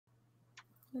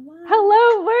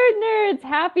Hello, word nerds!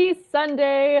 Happy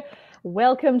Sunday!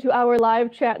 Welcome to our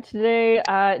live chat today.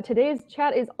 Today's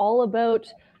chat is all about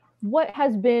what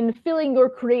has been filling your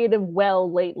creative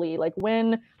well lately, like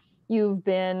when you've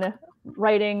been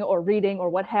writing or reading or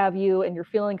what have you, and you're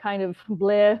feeling kind of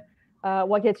bleh.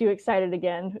 What gets you excited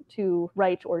again to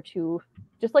write or to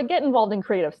just like get involved in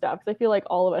creative stuff? Because I feel like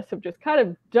all of us have just kind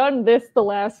of done this the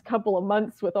last couple of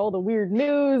months with all the weird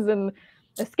news and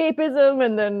escapism,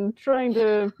 and then trying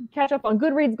to catch up on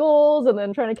Goodreads goals, and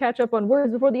then trying to catch up on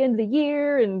words before the end of the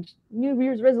year and New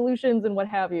Year's resolutions and what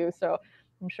have you. So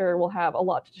I'm sure we'll have a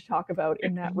lot to talk about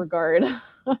in that regard.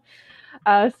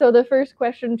 So the first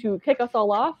question to kick us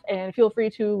all off, and feel free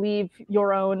to leave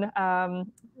your own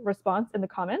response in the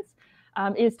comments,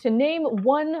 is to name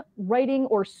one writing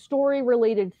or story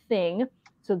related thing.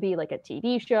 So it'd be like a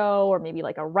TV show or maybe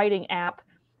like a writing app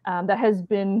that has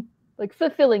been like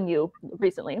fulfilling you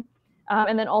recently.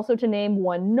 And then also to name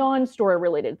one non-story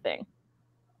related thing.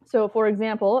 So for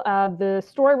example, the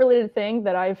story related thing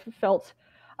that I've felt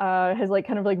has like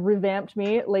kind of like revamped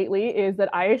me lately is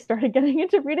that I started getting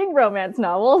into reading romance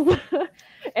novels.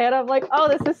 And I'm like, oh,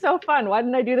 this is so fun. Why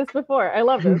didn't I do this before? I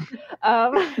love this.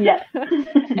 Yes.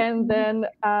 And then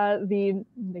the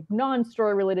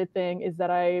non-story related thing is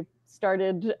that I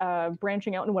started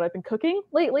branching out into what I've been cooking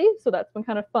lately. So that's been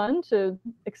kind of fun to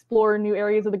explore new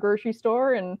areas of the grocery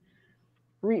store and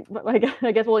read. I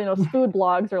guess, well, food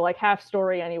blogs are like half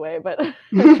story anyway, but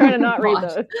I'm trying to not read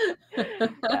those.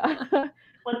 Yeah.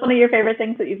 What's one of your favorite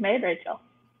things that you've made, Rachel?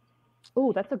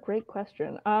 Oh, that's a great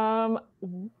question. Oh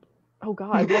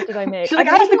God, what did I make? She's like,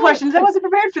 I asked the questions. I wasn't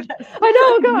prepared for this. I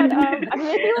know, God. I'm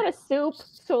making a lot of soup,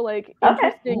 so like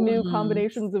interesting new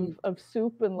combinations of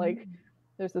soup, and like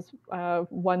there's this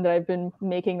one that I've been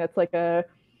making that's like a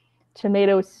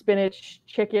tomato, spinach,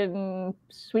 chicken,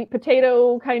 sweet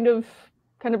potato kind of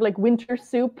like winter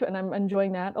soup, and I'm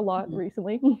enjoying that a lot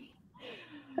recently.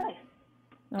 Nice.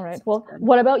 All right. Well,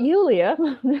 what about you, Leah?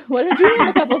 What did you name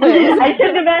a couple things? I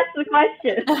shouldn't have asked the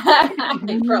question.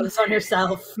 You brought this on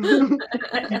yourself.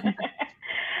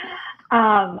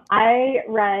 I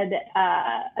read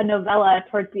a novella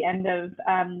towards the end of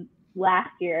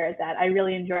last year that I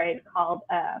really enjoyed called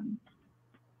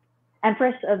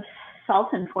Empress of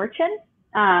Salt and Fortune.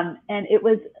 And it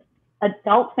was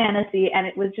adult fantasy, and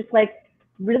it was just like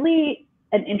really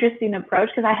an interesting approach,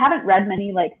 because I haven't read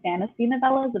many like fantasy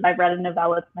novellas. If I've read a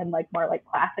novella, it's been like more like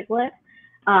classic lit.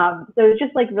 So it's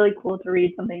just like really cool to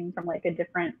read something from like a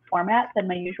different format than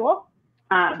my usual.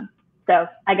 So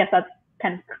I guess that's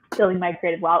kind of filling my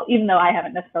creative well, even though I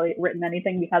haven't necessarily written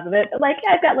anything because of it. But like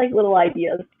I've got like little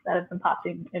ideas that have been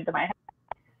popping into my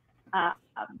head.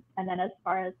 And then as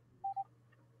far as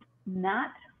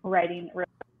not writing,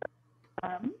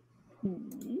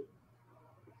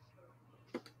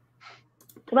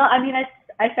 well, I mean,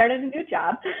 I started a new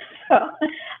job, so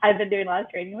I've been doing a lot of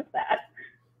training with that.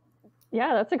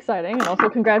 Yeah, that's exciting. And also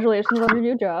congratulations on your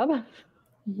new job.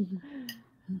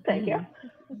 Thank you.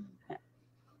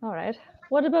 All right.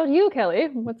 What about you, Kelly?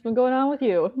 What's been going on with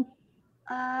you?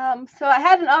 So I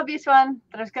had an obvious one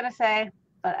that I was going to say,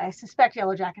 but I suspect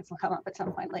Yellow Jackets will come up at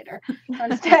some point later. So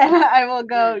instead, I will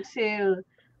go to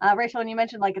Rachel. When you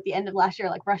mentioned like at the end of last year,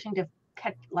 like rushing to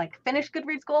finish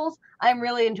Goodreads goals, I'm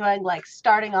really enjoying like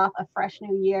starting off a fresh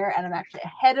new year, and I'm actually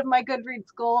ahead of my Goodreads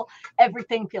goal.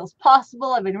 Everything feels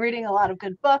possible. I've been reading a lot of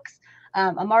good books.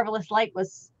 A Marvelous Light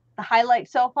was the highlight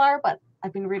so far, but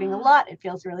I've been reading a lot. It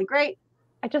feels really great.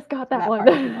 I just got that one.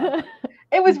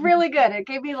 It was really good. It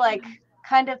gave me like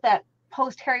kind of that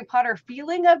post Harry Potter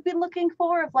feeling I've been looking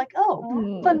for, of like,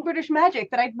 fun British magic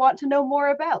that I'd want to know more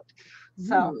about.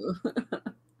 So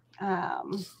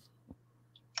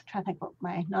trying to think what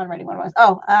my non-writing one was.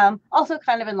 Also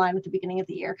kind of in line with the beginning of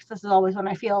the year, because this is always when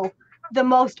I feel the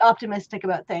most optimistic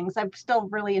about things. I'm still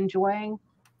really enjoying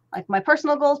like my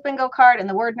personal goals bingo card and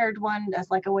the Word Nerd one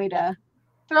as like a way to,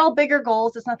 they're all bigger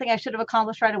goals. It's nothing I should have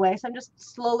accomplished right away. So I'm just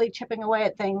slowly chipping away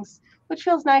at things, which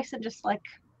feels nice, and just like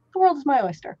the world is my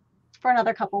oyster for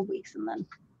another couple of weeks, and then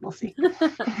we'll see.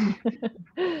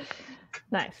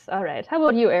 Nice. All right. How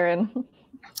about you, Erin?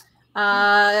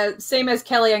 Same as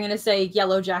Kelly, I'm going to say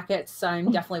Yellow Jackets. I'm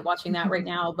definitely watching that right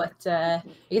now, but I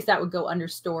guess that would go under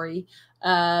story.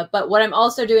 But what I'm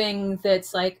also doing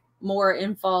that's like more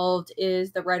involved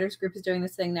is the writers group is doing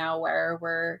this thing now where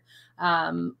we're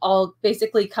all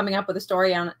basically coming up with a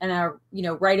story on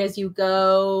a write as you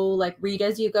go, like read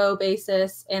as you go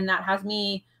basis, and that has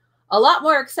me a lot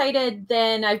more excited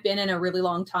than I've been in a really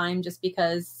long time, just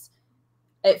because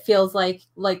it feels like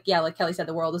Kelly said,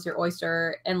 the world is your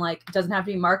oyster, and like it doesn't have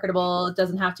to be marketable. It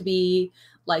doesn't have to be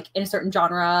like in a certain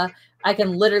genre. I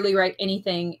can literally write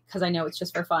anything because I know it's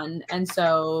just for fun. And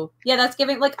so, yeah, that's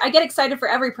giving, like, I get excited for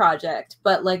every project,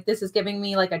 but like this is giving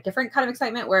me like a different kind of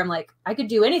excitement where I'm like, I could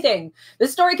do anything.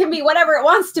 This story can be whatever it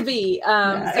wants to be.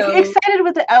 So excited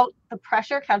without the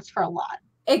pressure counts for a lot.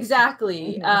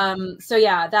 Exactly. So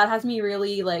yeah, that has me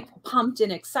really like pumped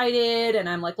and excited, and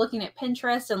I'm like looking at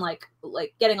Pinterest and like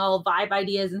getting all vibe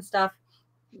ideas and stuff.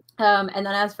 And then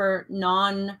as for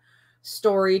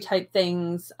non-story type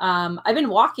things, I've been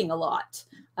walking a lot,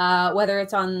 whether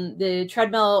it's on the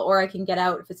treadmill or I can get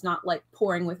out if it's not like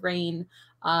pouring with rain.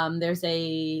 There's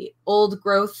a old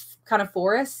growth kind of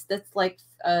forest that's like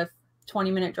a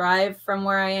 20-minute drive from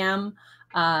where I am.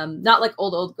 Not like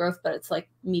old growth, but it's like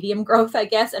medium growth, I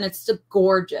guess, and it's still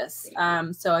gorgeous.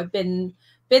 So I've been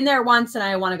there once, and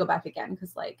I want to go back again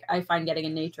because like I find getting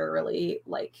in nature really,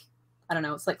 like, I don't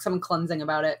know, it's like some cleansing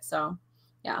about it. So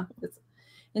yeah, it's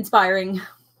inspiring.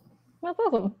 That's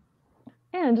awesome.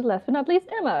 And last but not least,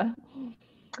 Emma.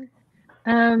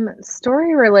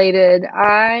 Story related,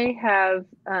 I have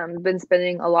been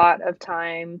spending a lot of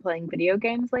time playing video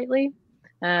games lately.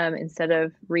 Instead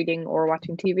of reading or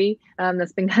watching TV.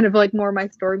 That's been kind of like more my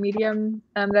story medium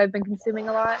that I've been consuming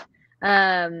a lot.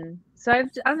 So I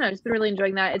don't know, just been really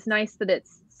enjoying that. It's nice that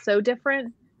it's so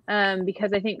different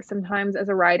because I think sometimes as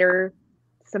a writer,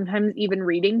 sometimes even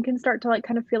reading can start to like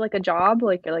kind of feel like a job.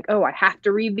 Like you're like, oh, I have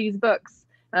to read these books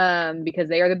because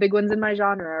they are the big ones in my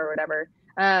genre or whatever.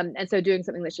 And so doing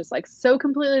something that's just like so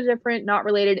completely different, not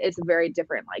related, it's a very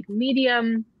different like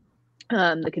medium.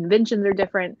 The conventions are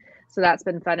different. So that's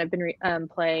been fun. I've been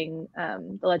playing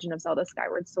The Legend of Zelda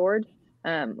Skyward Sword,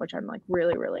 which I'm like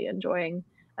really, really enjoying.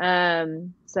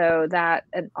 So that,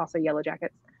 and also Yellow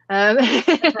Jackets. And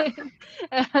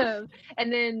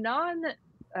then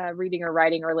non-reading or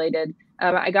writing related,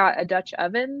 I got a Dutch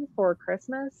oven for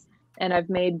Christmas, and I've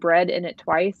made bread in it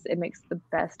twice. It makes the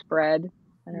best bread.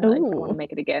 And I want to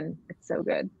make it again. It's so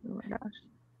good. Oh my gosh.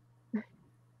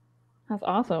 That's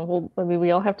awesome. Well, I mean,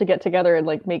 we all have to get together and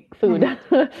like make food.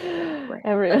 You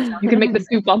can make the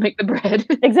soup, I'll make the bread.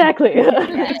 Exactly.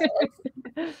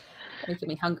 Making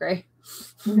me hungry.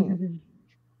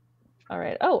 All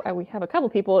right. Oh, and we have a couple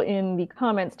people in the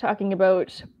comments talking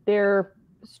about their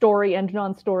story and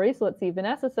non-story. So let's see.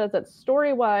 Vanessa says that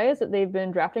story-wise, that they've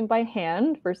been drafting by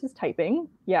hand versus typing.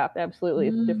 Yeah, absolutely.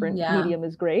 It's different medium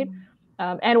is great.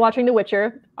 And watching The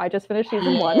Witcher. I just finished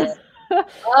season 1.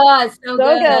 Oh, it's so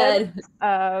good.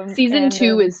 Season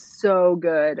 2 is so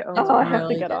good. Oh, I have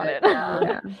to get on it.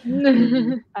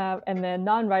 And then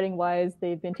non-writing wise,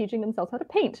 they've been teaching themselves how to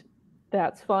paint.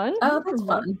 That's fun. Oh, that's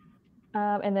fun.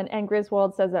 And then Anne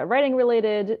Griswold says that writing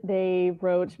related, they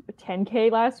wrote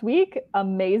 10K last week.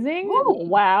 Amazing. Whoa.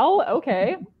 Wow.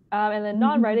 Okay. And then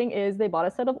non-writing is they bought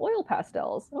a set of oil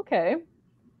pastels. Okay.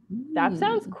 That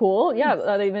sounds cool.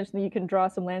 Yeah. They mentioned that you can draw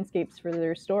some landscapes for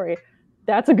their story.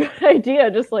 That's a good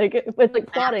idea. Just like it's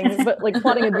like plotting, but like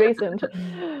plotting adjacent.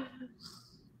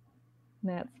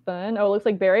 That's fun. Oh, it looks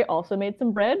like Barry also made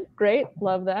some bread. Great,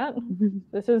 love that.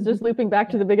 This is just looping back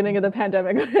to the beginning of the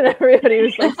pandemic when everybody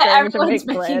was like starting to make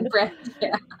bread.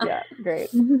 Yeah, great.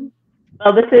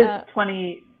 Well, this is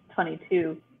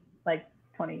 2022, like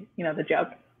 20. You know the joke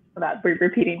about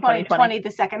repeating 2020.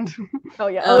 The second. Oh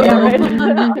yeah. Oh yeah.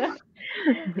 Right.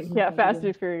 Yeah, Fast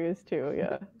and Furious 2.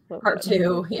 Yeah. Part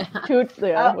 2, yeah.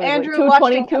 Andrew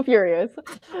 220, Too Furious.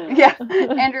 Yeah,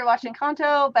 Andrew watched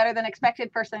Encanto, better than expected.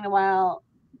 First thing in a while,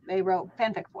 they wrote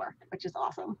fanfic for, which is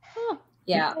awesome.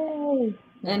 Yeah,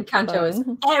 Encanto is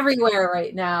everywhere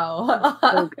right now.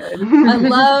 So good.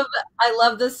 I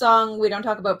love the song. We don't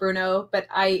talk about Bruno, but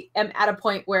I am at a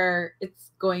point where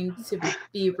it's going to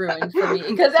be ruined for me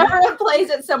because everyone plays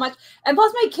it so much, and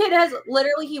plus my kid has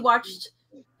he watched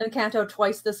Encanto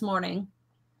twice this morning.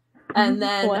 And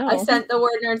then I sent the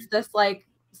Word Nerds this like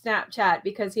Snapchat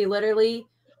because he literally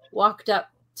walked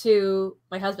up to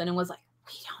my husband and was like,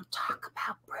 "We don't talk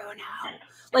about Bruno,"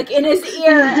 like in his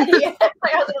ear. And my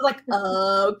husband was like,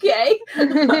 "Okay."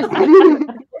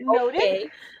 Noted.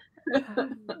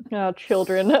 Oh,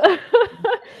 children.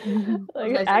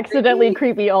 Like accidentally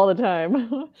creepy all the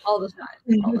time. All the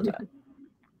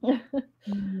time.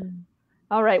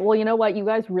 All right. Well, you know what? You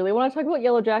guys really want to talk about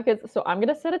Yellow Jackets, so I'm going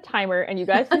to set a timer, and you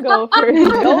guys can go for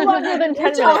no longer than 10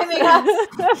 minutes.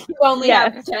 You only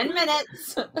have 10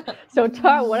 minutes. So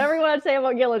whatever you want to say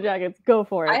about Yellow Jackets, go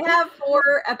for it. I have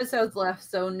 4 episodes left,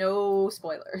 so no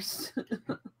spoilers.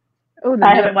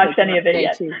 I haven't watched any of it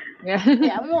yet.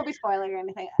 Yeah, we won't be spoiling or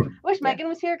anything. I wish Megan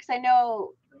was here because I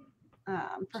know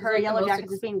for her, Yellow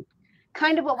Jackets has been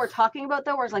kind of what we're talking about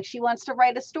though, where it's like she wants to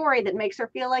write a story that makes her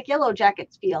feel like Yellow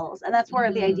Jackets feels, and that's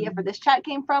where the idea for this chat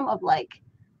came from, of like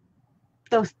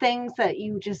those things that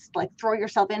you just like throw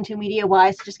yourself into media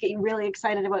wise to just get you really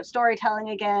excited about storytelling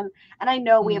again. And I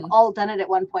know we have all done it at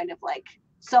one point of like,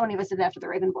 so many of us did it after the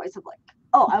Raven Boys of like,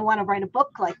 oh, I want to write a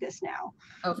book like this now.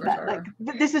 Oh, for that, sure. Like,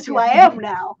 this is who I am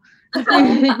now. So,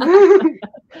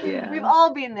 Yeah. we've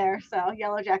all been there. So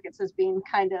Yellow Jackets has been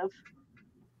kind of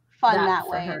fun that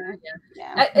for way. her,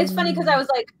 Yeah. It's funny because I was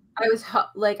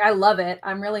like, I love it.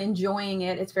 I'm really enjoying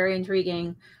it. It's very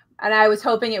intriguing. And I was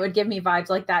hoping it would give me vibes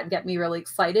like that and get me really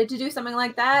excited to do something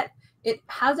like that. It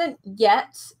hasn't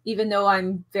yet, even though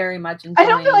I'm very much enjoying. I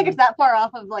don't feel like it's that far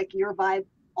off of like your vibe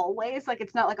always. Like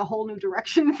it's not like a whole new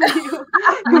direction for you.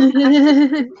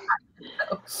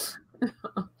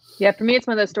 Yeah, for me, it's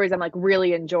one of those stories I'm like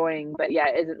really enjoying, but yeah,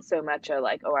 it isn't so much a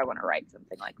like, oh, I want to write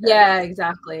something like that. Yeah,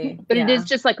 exactly. But it is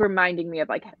just like reminding me of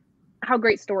like how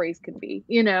great stories can be,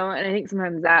 you know? And I think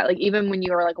sometimes that, like, even when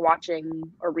you are like watching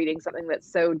or reading something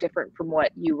that's so different from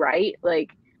what you write,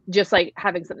 like just like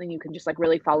having something you can just like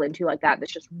really fall into like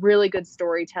that's just really good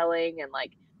storytelling and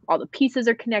like all the pieces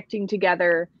are connecting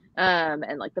together.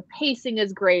 And like the pacing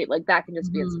is great. Like that can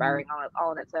just be inspiring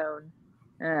all on its own.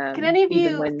 Can any of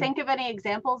you think of any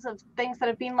examples of things that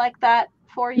have been like that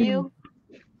for you?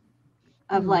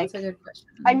 Of like, that's a good question.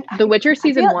 The Witcher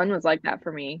season 1 was like that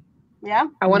for me. Yeah.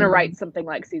 I want to write something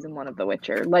like season 1 of The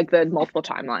Witcher, like the multiple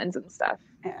timelines and stuff.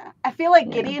 Yeah. I feel like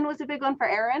Gideon was a big one for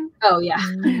Aaron. Oh yeah.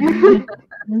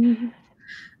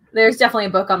 There's definitely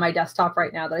a book on my desktop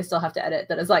right now that I still have to edit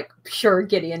that is like pure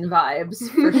Gideon vibes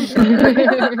for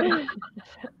sure.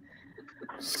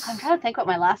 I'm trying to think what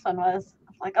my last one was.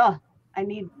 I'm like, oh, I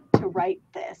need to write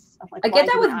this. I'm like, I get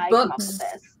that with come up books. with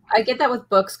this? I get that with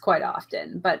books quite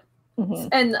often, but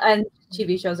and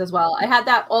TV shows as well. I had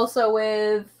that also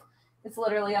with, it's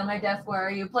literally on my desk, where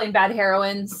are you playing Bad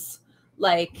Heroines?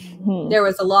 Like there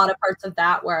was a lot of parts of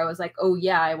that where I was like, oh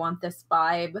yeah, I want this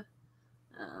vibe.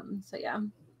 So yeah.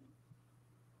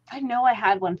 I know I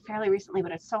had one fairly recently,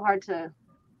 but it's so hard to.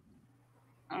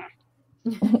 I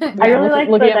really like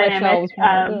the dynamic,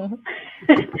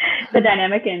 the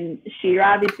dynamic in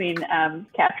She-Ra between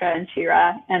Catra and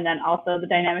She-Ra, and then also the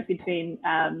dynamic between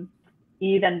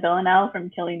Eve and Villanelle from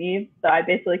Killing Eve. So I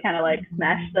basically kind of like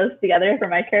smashed those together for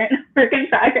my current work in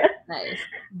progress. Nice. Is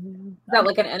that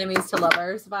like an enemies to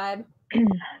lovers vibe?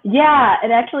 Yeah,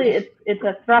 it actually it's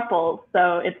a throuple.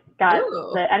 So it's got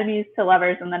the enemies to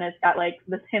lovers, and then it's got like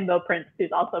this himbo prince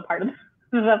who's also part of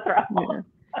the throuple.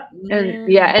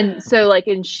 And so like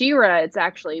in She-Ra, it's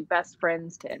actually best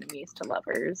friends to enemies to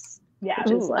lovers. Yeah,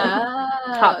 which is like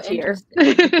top tier.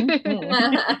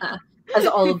 Has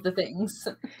all of the things.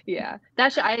 Yeah,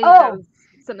 that was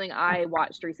something I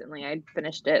watched recently. I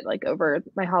finished it like over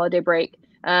my holiday break,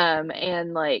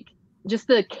 and like just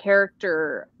the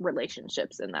character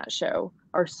relationships in that show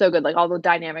are so good. Like all the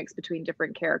dynamics between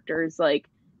different characters. Like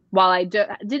while I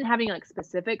didn't have any like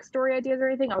specific story ideas or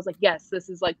anything, I was like, yes, this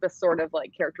is like the sort of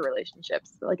like character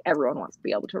relationships that like everyone wants to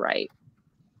be able to write.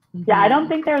 Yeah, I don't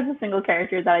think there was a single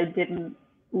character that I didn't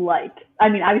like. I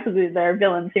mean, obviously they're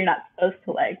villains you're not supposed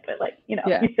to like, but like, you know,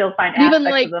 you still find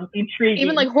aspects of them intriguing.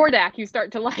 Even like Hordak you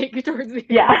start to like towards the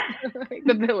end, like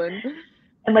the villain.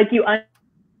 And like you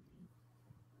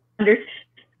understand.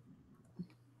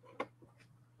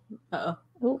 Oh,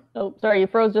 sorry, you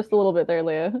froze just a little bit there,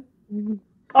 Leah.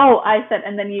 Oh, I said,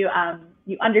 and then you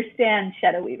understand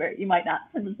Shadow Weaver. You might not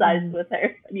sympathize with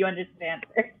her, but you understand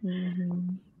her.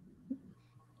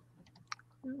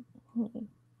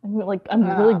 I'm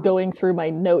really going through my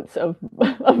notes of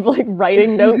like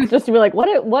writing notes just to be like,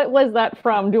 what was that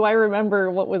from? Do I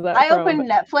remember what was that from? I opened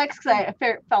Netflix because I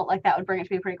felt like that would bring it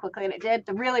to me pretty quickly, and it did.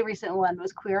 The really recent one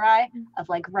was Queer Eye, of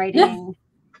like writing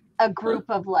a group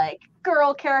of like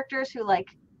girl characters who like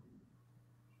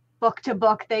book to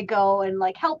book they go and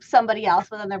like help somebody else,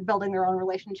 but then they're building their own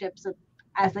relationships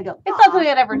as they go. It's not something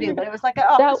I'd ever do, but it was like,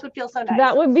 this would feel so nice.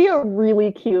 That would be a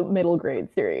really cute middle grade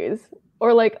series.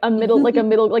 Or like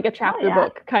a chapter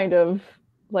book kind of,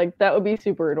 like that would be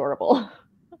super adorable.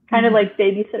 Kind of like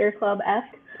Babysitter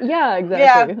Club-esque. Yeah,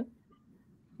 exactly.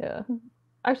 Yeah.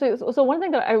 Actually, so one thing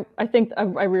that I think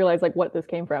I realized like what this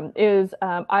came from is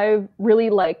I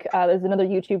really like, there's another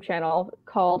YouTube channel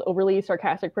called Overly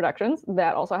Sarcastic Productions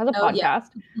that also has a podcast.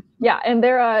 Yeah, and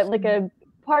they're like a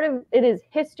part of it is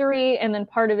history, and then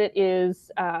part of it is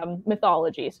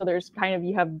mythology. So there's kind of,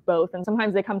 you have both, and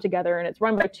sometimes they come together, and it's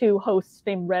run by two hosts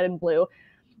named Red and Blue.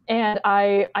 And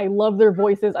I love their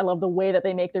voices. I love the way that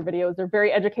they make their videos. They're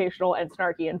very educational and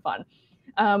snarky and fun.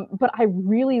 But I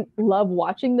really love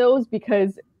watching those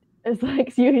because it's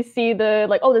like, so you see the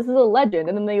like, oh, this is a legend,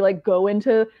 and then they like go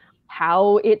into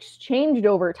how it's changed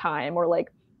over time, or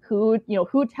like who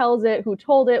tells it, who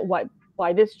told it, why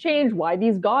why this changed, why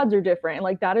these gods are different. And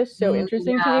like that is so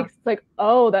interesting to me. Yeah. It's like,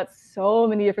 oh, that's so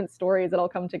many different stories that all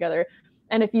come together.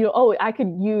 And if you, oh, I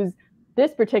could use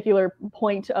this particular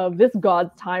point of this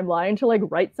god's timeline to like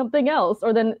write something else.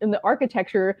 Or then in the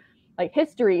architecture, like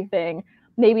history thing,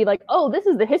 maybe like, oh, this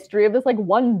is the history of this like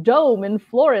one dome in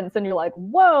Florence. And you're like,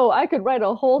 whoa, I could write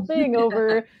a whole thing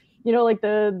over, you know, like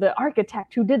the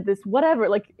architect who did this, whatever,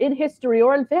 like in history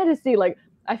or in fantasy. Like,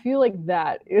 I feel like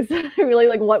that is really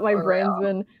like what my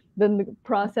brain's been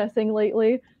processing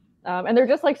lately. And they're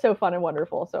just like so fun and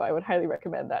wonderful. So I would highly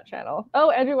recommend that channel. Oh,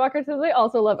 Andrew Walker says they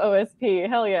also love OSP.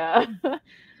 Hell yeah.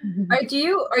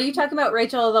 Are you talking about,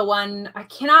 Rachel, the one, I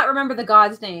cannot remember the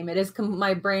god's name. It is,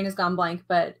 my brain has gone blank,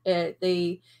 but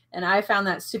and I found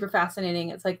that super fascinating.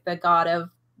 It's like the god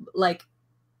of like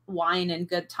wine and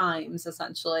good times,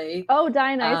 essentially. Oh,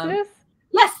 Dionysus?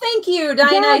 Yes, thank you,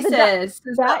 Dionysus. Yeah, is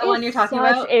that the one you're talking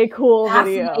about? A cool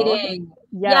Fascinating. video.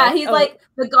 Yes. Yeah, he's like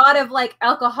the god of like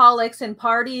alcoholics and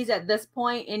parties at this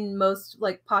point in most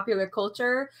like popular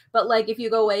culture. But like if you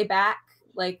go way back,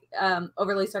 like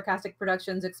Overly Sarcastic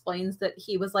Productions explains that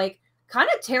he was like kind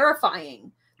of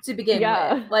terrifying to begin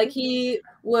with. Like he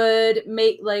would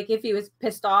make, like if he was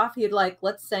pissed off, he'd like,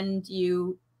 let's send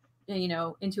you, you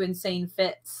know, into insane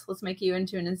fits. Let's make you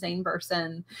into an insane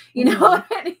person, you know?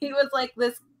 And he was like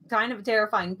this kind of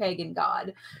terrifying pagan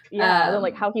god. Yeah, and then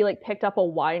like how he like picked up a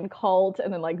wine cult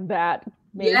and then like that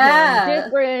made him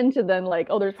different. And then like,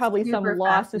 oh, there's probably some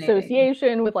lost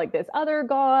association with like this other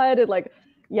god. And like,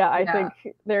 I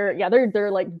think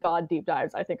they're like god deep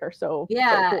dives, I think are so cool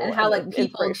and how like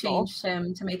people changed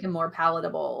him to make him more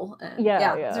palatable. And,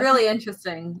 it's really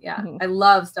interesting. I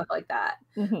love stuff like that.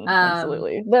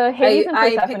 Absolutely. The Hades and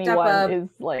Persephone one is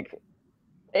like,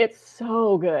 it's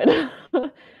so good.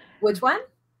 Which one?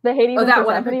 The Hades and that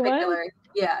Persephone one in particular.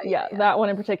 Yeah, that one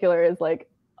in particular is like,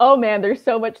 oh man, there's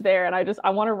so much there, and I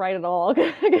want to write it all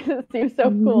because it seems so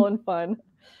cool and fun.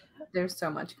 There's so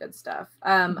much good stuff.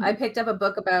 I picked up a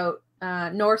book about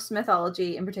Norse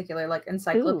mythology in particular, like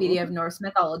Encyclopedia of Norse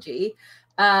Mythology.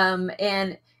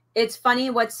 And it's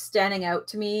funny what's standing out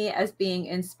to me as being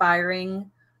inspiring.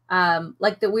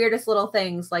 Like the weirdest little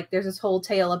things, like there's this whole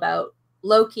tale about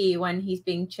Loki when he's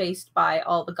being chased by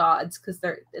all the gods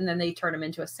and then they turn him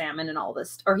into a salmon and all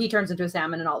this, or he turns into a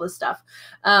salmon and all this stuff.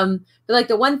 But like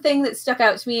the one thing that stuck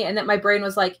out to me and that my brain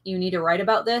was like, you need to write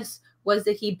about this, was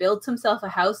that he builds himself a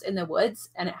house in the woods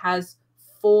and it has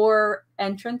 4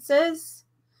 entrances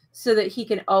so that he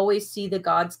can always see the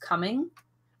gods coming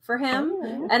for him.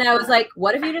 And I was like,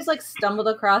 what if you just like stumbled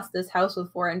across this house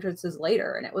with 4 entrances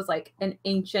later and it was like an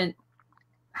ancient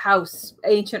house,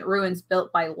 ancient ruins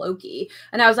built by Loki?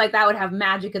 And I was like, that would have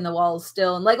magic in the walls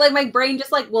still. And like my brain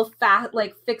just like will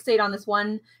fixate on this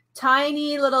one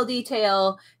tiny little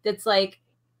detail that's like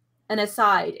an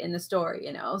aside in the story,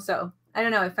 you know? So I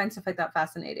don't know. I find stuff like that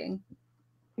fascinating.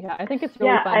 Yeah, I think it's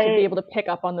really fun to be able to pick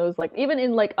up on those, like even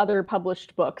in like other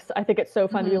published books. I think it's so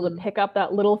fun to be able to pick up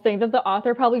that little thing that the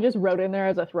author probably just wrote in there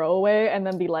as a throwaway and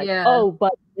then be like, oh,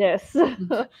 but this.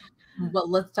 But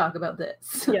let's talk about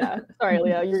this. Yeah. Sorry,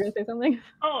 Leah, you were going to say something?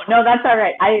 Oh, no, that's all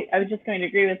right. I was just going to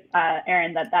agree with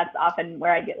Erin that that's often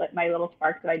where I get like my little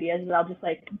sparks of ideas. Is I'll just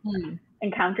like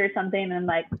encounter something and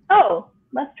like, oh,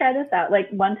 let's try this out. Like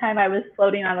one time I was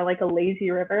floating on a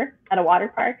lazy river at a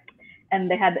water park and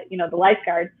they had, you know, the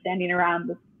lifeguards standing around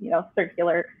this, you know,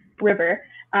 circular river.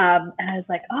 And I was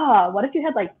like, oh, what if you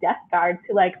had like death guards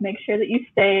who like make sure that you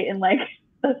stay in like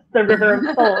the river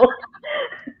of souls?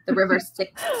 The river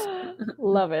Styx.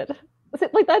 Love it.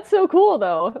 Like that's so cool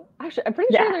though. Actually, I'm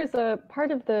pretty sure there's a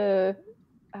part of the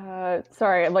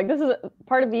this is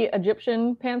part of the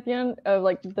Egyptian pantheon of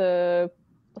like the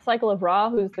cycle of Ra,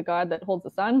 who's the god that holds the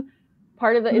sun.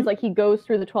 Part of it is like he goes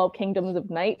through the 12 kingdoms of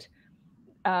night,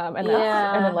 and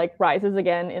then like rises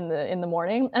again in the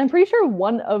morning. And I'm pretty sure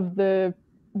one of the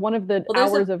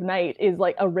hours of night is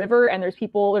like a river, and there's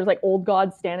like old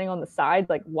gods standing on the sides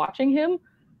like watching him.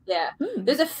 Yeah,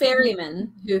 there's a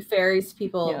ferryman who ferries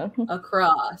people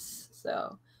across.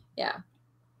 So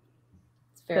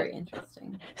it's very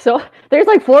interesting. So there's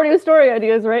like 4 new story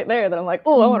ideas right there that I'm like,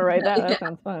 oh, I want to write that. That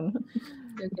sounds fun.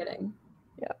 No kidding.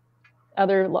 Yeah.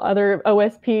 Other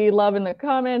OSP love in the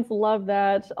comments. Love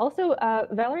that. Also,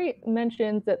 Valerie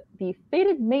mentions that the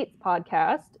Fated Mates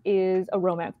podcast is a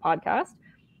romance podcast.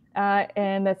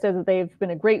 And that says that they've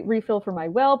been a great refill for my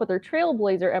well, but their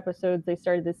Trailblazer episodes they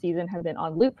started this season have been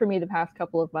on loop for me the past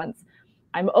couple of months.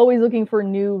 I'm always looking for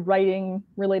new writing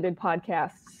related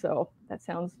podcasts. So that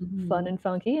sounds fun and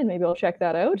funky, and maybe I'll check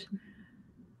that out.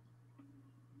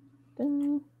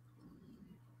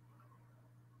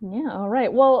 Yeah, all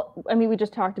right. Well, I mean, we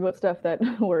just talked about stuff that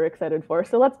we're excited for.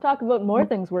 So let's talk about more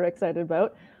things we're excited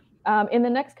about. In the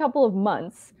next couple of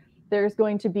months, there's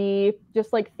going to be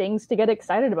just like things to get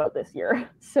excited about this year.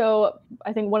 So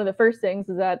I think one of the first things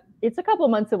is that it's a couple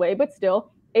of months away, but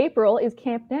still, April is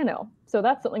Camp Nano. So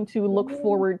that's something to look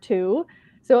forward to.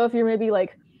 So if you're maybe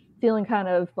like feeling kind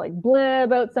of like bleh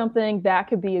about something, that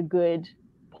could be a good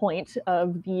point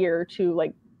of the year to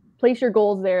like place your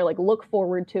goals there, like look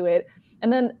forward to it.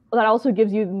 And then that also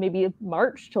gives you maybe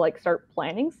March to like start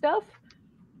planning stuff.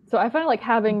 So I find like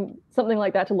having something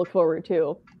like that to look forward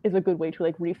to is a good way to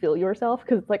like refill yourself,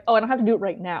 because it's like, oh, I don't have to do it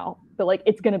right now, but like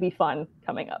it's going to be fun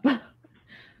coming up.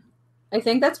 I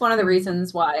think that's one of the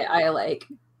reasons why I like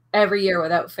every year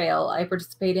without fail, I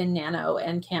participate in Nano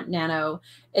and Camp Nano.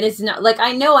 It is not like,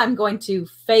 I know I'm going to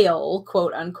fail,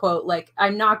 quote unquote, like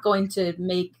I'm not going to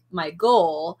make my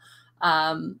goal.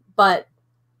 But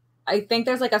I think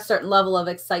there's like a certain level of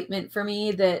excitement for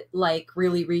me that like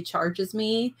really recharges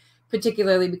me,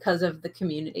 particularly because of the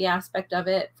community aspect of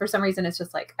it. For some reason, it's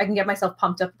just like, I can get myself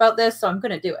pumped up about this, so I'm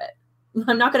going to do it.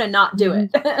 I'm not going to not do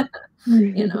it,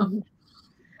 you know?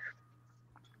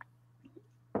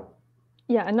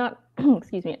 Yeah, and not,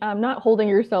 excuse me, not holding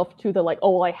yourself to the like,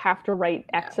 oh, well, I have to write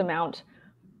X amount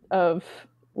of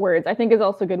words, I think is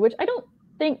also good, which I don't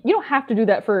think, you don't have to do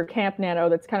that for Camp Nano.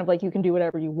 That's kind of like, you can do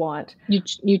whatever you want. You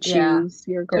choose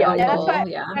your goal. Yeah, that's why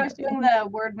when I was doing the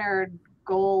Word Nerd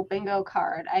goal bingo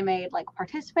card, I made like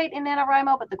participate in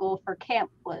NaNoWriMo, but the goal for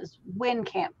camp was win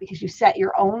camp, because you set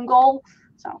your own goal.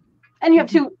 So, and you have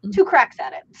two cracks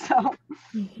at it. So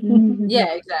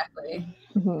yeah, exactly.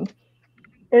 Mm-hmm.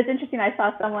 It was interesting. I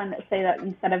saw someone say that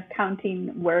instead of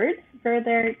counting words for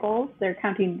their goals, they're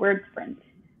counting word sprints.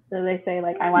 So they say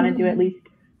like, I want to do at least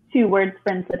 2 word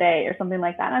sprints a day or something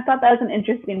like that. And I thought that was an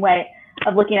interesting way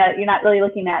of looking at it. You're not really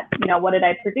looking at, you know, what did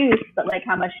I produce, but like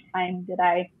how much time did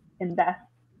I invest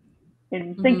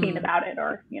in thinking about it,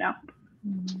 or, you know,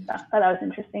 so I thought that was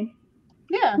interesting.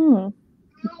 Yeah.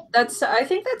 I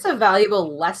think that's a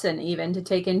valuable lesson even to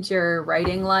take into your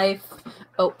writing life.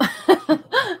 Oh,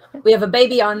 we have a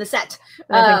baby on the set.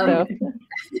 I think so.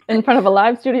 In front of a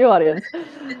live studio audience.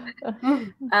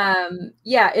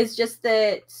 Yeah, it's just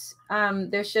that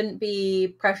there shouldn't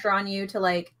be pressure on you to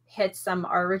like hit some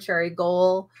arbitrary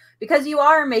goal, because you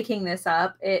are making this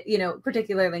up, you know,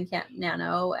 particularly in Camp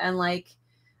Nano, and like,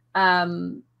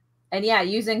 and yeah,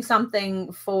 using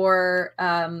something for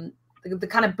the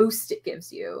kind of boost it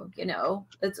gives you, you know,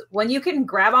 it's when you can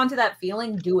grab onto that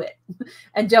feeling, do it,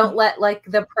 and don't let like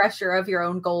the pressure of your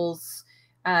own goals,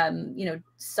 you know,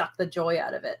 suck the joy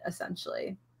out of it.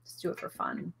 Essentially, just do it for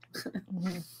fun.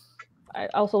 I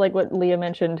also like what Leah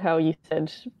mentioned, how you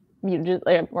said you just,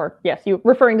 or yes, you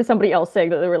referring to somebody else saying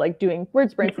that they were like doing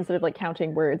word sprints instead of like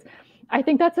counting words. I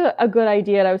think that's a good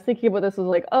idea. And I was thinking about this as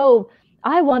like, oh,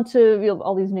 I want to, you know,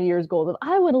 all these New Year's goals of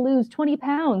I want to lose 20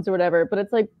 pounds or whatever. But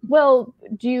it's like, well,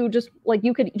 do you just like,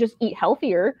 you could just eat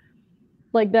healthier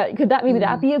like that? Could that maybe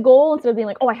that be a goal instead of being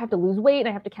like, oh, I have to lose weight and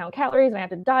I have to count calories and I have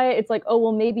to diet? It's like, oh,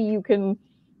 well, maybe you can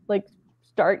like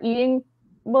start eating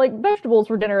like vegetables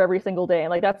for dinner every single day. And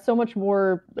like, that's so much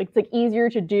more like, it's like easier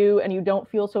to do and you don't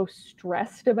feel so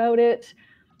stressed about it,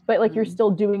 but like you're still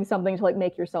doing something to like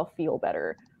make yourself feel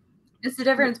better. It's the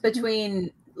difference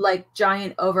between like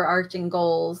giant overarching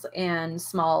goals and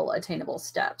small attainable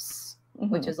steps,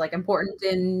 which is like important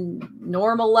in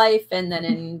normal life and then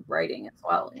in writing as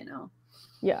well, you know?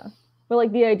 Yeah. But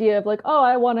like the idea of like, oh,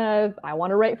 I want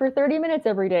to write for 30 minutes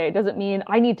every day doesn't mean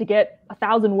I need to get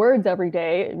 1,000 words every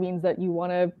day. It means that you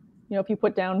want to, you know, if you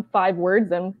put down 5 words,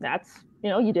 then that's, you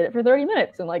know, you did it for 30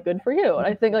 minutes and like, good for you. And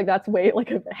I think like that's way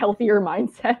like a healthier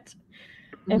mindset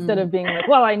instead of being like,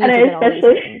 well, I need to get all these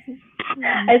things.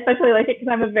 I especially like it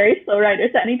because I'm a very slow writer.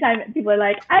 So anytime people are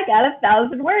like, I got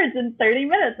 1,000 words in 30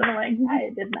 minutes. And I'm like,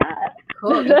 I did not.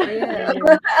 Cool.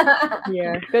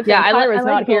 Yeah. Good thing Tyra's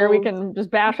not here. We can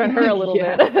just bash on her a little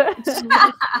bit.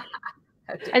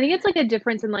 I think it's like a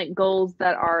difference in like goals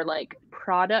that are like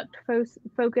product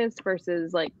focused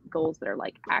versus like goals that are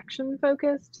like action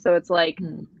focused. So it's like,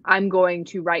 I'm going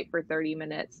to write for 30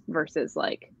 minutes versus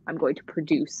like, I'm going to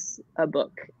produce a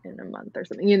book in a month or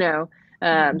something, you know?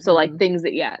 So like things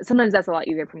that, yeah, sometimes that's a lot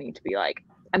easier for me to be like,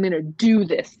 I'm going to do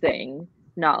this thing,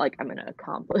 not like I'm going to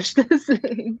accomplish this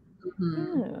thing.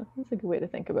 Yeah, that's a good way to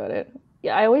think about it.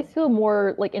 Yeah, I always feel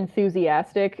more like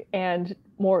enthusiastic and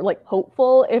more like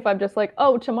hopeful if I'm just like,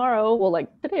 oh, tomorrow, well, like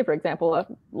today, for example,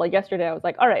 like yesterday, I was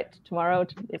like, all right, tomorrow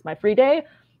is my free day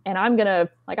and I'm gonna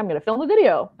film a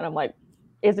video. And I'm like,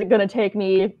 is it gonna take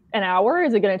me an hour?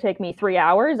 Is it gonna take me 3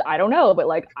 hours? I don't know, but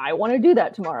like, I want to do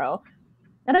that tomorrow.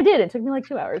 And I did. It took me like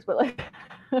 2 hours, but like,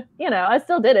 you know, I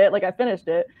still did it. Like I finished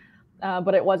it,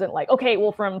 but it wasn't like, okay,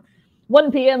 well, from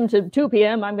 1 p.m. to 2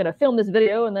 p.m. I'm gonna film this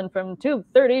video, and then from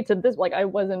 2:30 to this, like I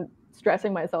wasn't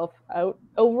stressing myself out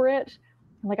over it.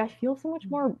 Like I feel so much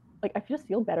more, like I just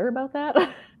feel better about that.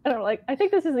 And I'm like, I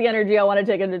think this is the energy I want to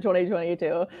take into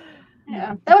 2022.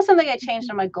 Yeah, that was something I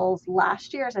changed on my goals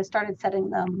last year as I started setting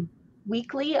them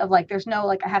weekly of like, there's no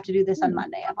like I have to do this on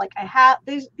Monday. I'm like, I have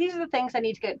these are the things I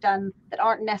need to get done that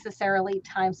aren't necessarily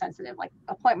time sensitive, like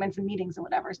appointments and meetings and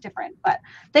whatever is different, but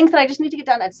things that I just need to get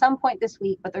done at some point this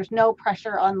week. But there's no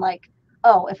pressure on like,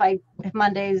 oh, if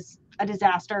Monday's a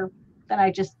disaster, then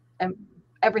I just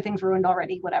everything's ruined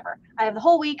already, whatever. I have the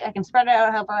whole week. I can spread it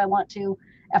out however I want to.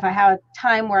 If I have a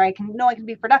time where I can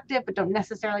be productive, but don't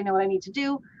necessarily know what I need to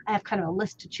do, I have kind of a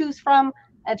list to choose from.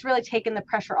 And it's really taken the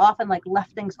pressure off and like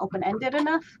left things open-ended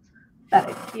enough that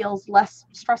it feels less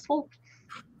stressful.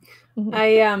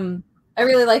 I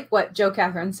really like what Joe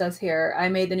Catherine says here. I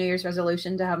made the New Year's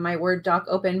resolution to have my Word doc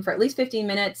open for at least 15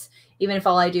 minutes, even if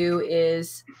all I do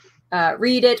is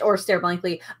read it or stare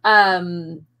blankly.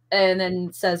 And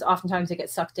then says oftentimes I get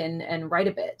sucked in and write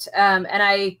a bit. And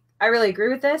I really agree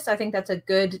with this. I think that's a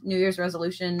good New Year's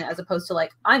resolution as opposed to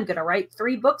like, I'm going to write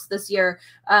 3 books this year.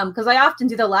 Because I often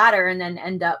do the latter and then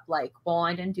end up like, well,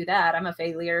 I didn't do that. I'm a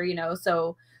failure, you know?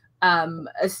 So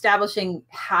establishing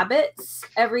habits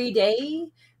every day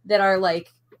that are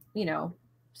like, you know,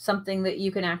 something that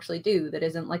you can actually do that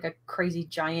isn't like a crazy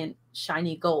giant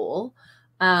shiny goal.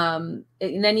 And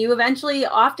then you eventually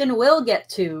often will get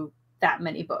to that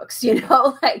many books, you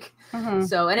know, like,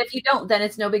 so, and if you don't, then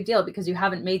it's no big deal because you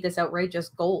haven't made this outrageous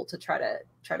goal to try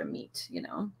to meet, you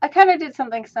know. I kind of did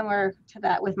something similar to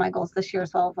that with my goals this year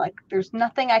as well. Like there's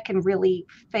nothing I can really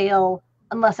fail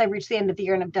unless I reach the end of the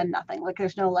year and I've done nothing. Like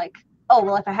there's no like, oh,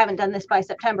 well, if I haven't done this by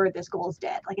September, this goal is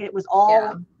dead. Like it was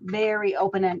all very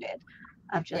open-ended.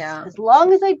 I've just, as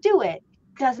long as I do it,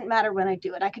 doesn't matter when I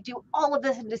do it. I could do all of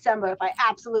this in December if I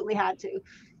absolutely had to.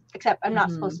 Except I'm not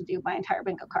supposed to do my entire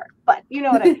bingo card, but you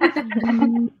know what I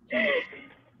mean.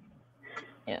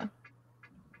 Yeah.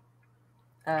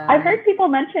 I've heard people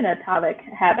mention Atomic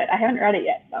Habit. I haven't read it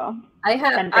yet, though. I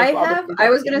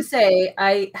was going to say,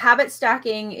 habit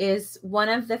stacking is one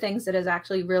of the things that has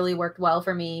actually really worked well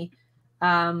for me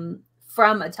from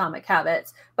Atomic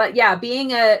Habits. But yeah,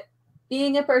 being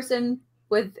a person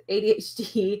with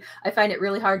ADHD, I find it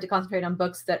really hard to concentrate on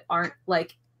books that aren't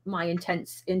like my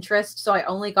intense interest. So I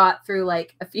only got through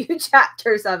like a few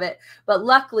chapters of it. But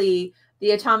luckily,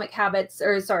 this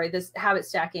habit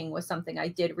stacking was something I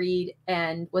did read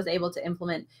and was able to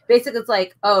implement. Basically, it's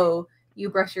like, oh,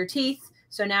 you brush your teeth.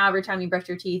 So now every time you brush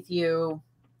your teeth, you,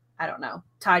 I don't know,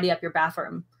 tidy up your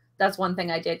bathroom. That's one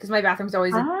thing I did because my bathroom's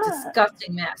always a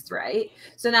disgusting mess, right?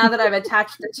 So now that I've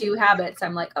attached the 2 habits,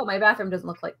 I'm like, oh, my bathroom doesn't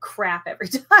look like crap every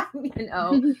time, you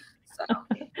know? So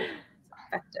it's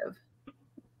effective.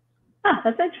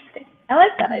 That's interesting. I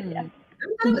like that idea. I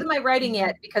haven't done it with my writing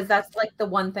yet because that's like the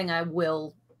one thing I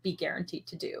will be guaranteed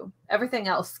to do. Everything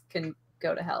else can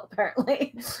go to hell,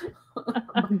 apparently.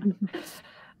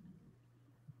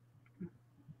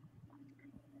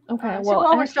 Okay. So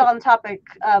while we're still on the topic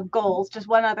of goals, just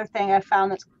one other thing I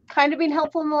found that's kind of been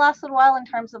helpful in the last little while in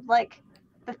terms of like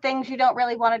the things you don't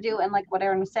really want to do and like what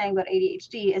Erin was saying about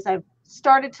ADHD is I've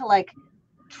started to like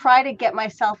try to get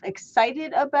myself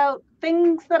excited about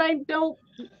things that I don't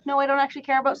actually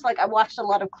care about. So like I watched a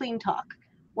lot of Clean Talk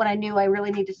when I knew I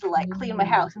really needed to like clean my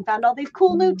house and found all these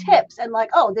cool new tips and like,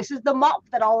 oh, this is the mop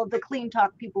that all of the Clean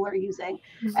Talk people are using.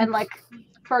 And like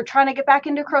for trying to get back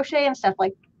into crochet and stuff,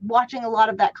 like watching a lot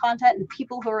of that content and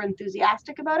people who are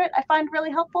enthusiastic about it, I find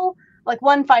really helpful. Like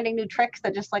finding new tricks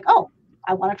that just like, oh,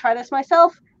 I want to try this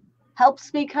myself,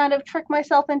 helps me kind of trick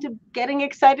myself into getting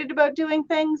excited about doing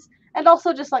things. And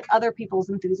also just like other people's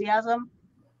enthusiasm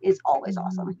is always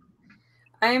awesome.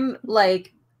 I'm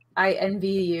like, I envy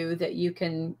you that you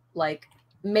can like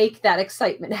make that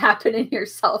excitement happen in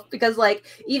yourself because like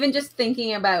even just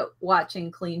thinking about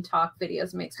watching Clean Talk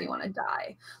videos makes me want to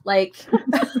die. Like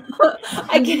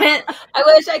I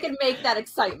wish I could make that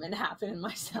excitement happen in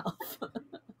myself.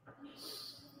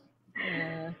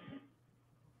 Yeah.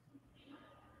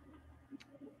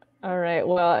 All right.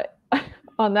 Well,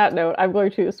 on that note, I'm going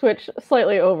to switch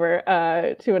slightly over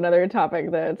to another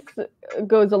topic that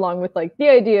goes along with like the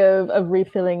idea of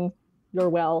refilling your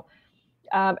well.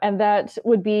 And that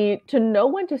would be to know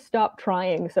when to stop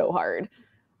trying so hard.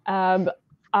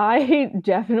 I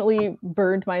definitely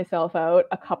burned myself out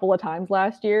a couple of times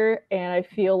last year. And I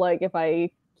feel like if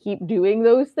I keep doing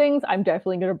those things, I'm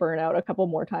definitely going to burn out a couple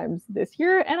more times this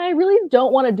year. And I really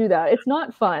don't want to do that. It's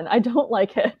not fun. I don't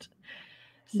like it.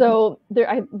 So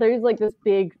there's like this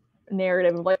big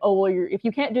narrative of like, oh, well, if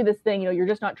you can't do this thing, you're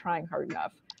just not trying hard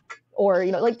enough. Or,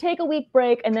 like take a week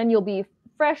break and then you'll be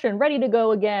fresh and ready to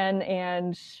go again,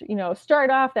 and, start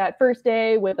off that first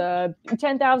day with a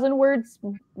 10,000 words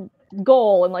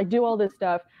goal and like do all this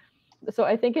stuff. So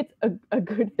I think it's a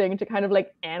good thing to kind of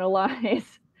like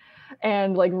analyze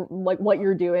and like what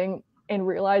you're doing and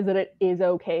realize that it is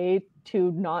okay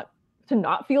to not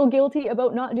feel guilty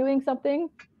about not doing something,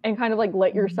 and kind of like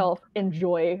let yourself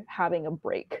enjoy having a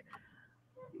break.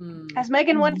 As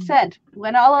Megan once said,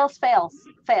 when all else fails,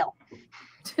 fail.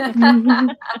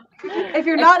 If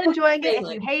you're not enjoying it,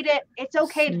 if you hate it, it's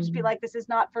okay to just be like, this is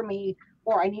not for me,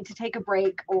 or I need to take a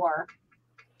break, or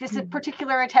this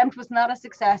particular attempt was not a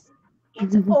success.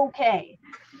 It's okay.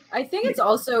 I think it's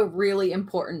also really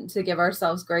important to give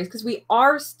ourselves grace because we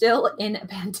are still in a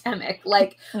pandemic.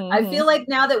 Like, I feel like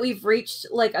now that we've reached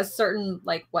like a certain,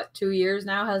 like, what, 2 years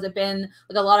now has it been?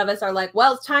 Like, a lot of us are like,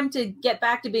 well, it's time to get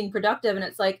back to being productive. And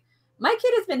it's like, my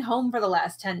kid has been home for the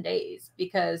last 10 days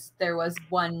because there was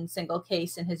one single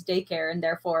case in his daycare and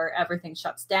therefore everything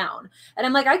shuts down. And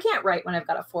I'm like, I can't write when I've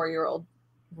got a 4-year-old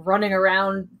running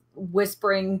around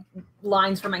whispering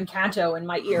lines from Encanto in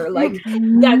my ear. Like,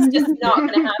 that's just not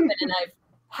going to happen. And I've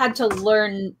had to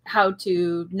learn how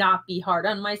to not be hard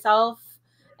on myself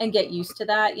and get used to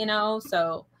that,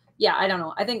 So yeah, I don't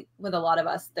know. I think with a lot of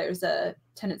us, there's a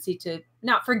tendency to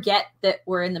not forget that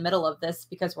we're in the middle of this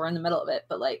because we're in the middle of it,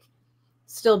 but like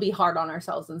still be hard on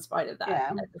ourselves in spite of that.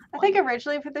 Yeah. I think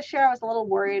originally for this year, I was a little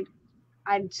worried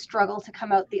I'd struggle to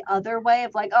come out the other way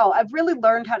of like, oh, I've really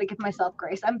learned how to give myself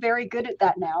grace. I'm very good at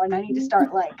that now. And I need to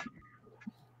start like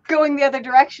going the other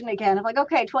direction again. I'm like,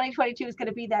 okay, 2022 is going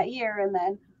to be that year. And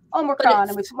then Omicron,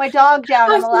 and we put my dog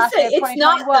down on the last day of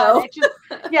 2021.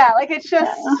 It's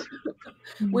just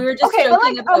we were just okay, but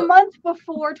like about... a month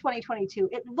before 2022,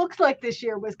 it looked like this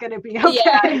year was going to be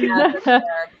okay. Yeah,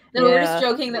 then we were just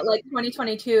joking that like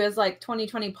 2022 is like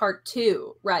 2020 part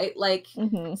 2, right? Like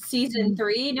season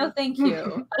 3. No, thank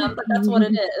you. But that's what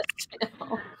it is.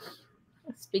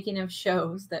 Speaking of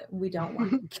shows that we don't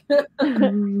like.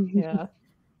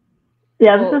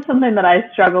 Yeah, this is something that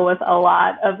I struggle with a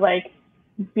lot, of like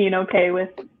being okay with,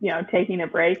 taking a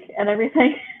break and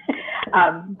everything.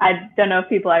 I don't know if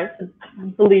people are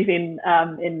believing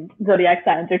in zodiac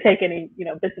signs or take any,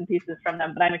 bits and pieces from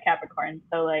them, but I'm a Capricorn,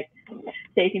 so like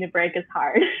taking a break is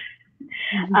hard.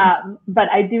 But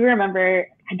I do remember,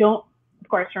 I don't, of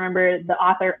course, remember the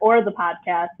author or the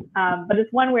podcast, but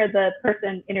it's one where the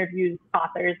person interviews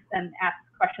authors and asks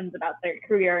questions about their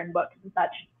career and books and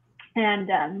such.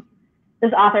 And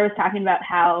this author was talking about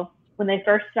how when they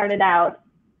first started out,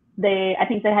 I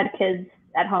think they had kids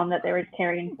at home that they were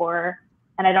caring for.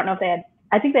 And I don't know if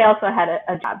I think they also had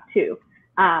a job too,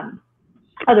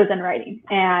 other than writing.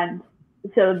 And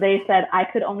so they said I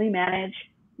could only manage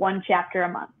 1 chapter a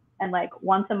month. And like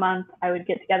once a month I would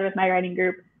get together with my writing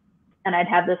group and I'd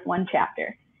have this 1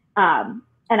 chapter.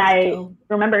 And I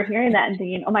remember hearing that and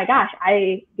thinking, oh my gosh,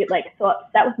 I get like so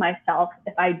upset with myself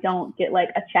if I don't get like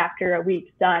a chapter a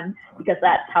week done, because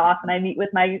that's how often I meet with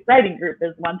my writing group,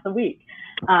 is once a week.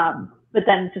 But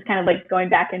then just kind of like going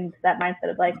back into that mindset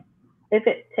of like, if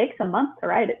it takes a month to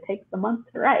write, it takes a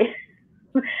month to write,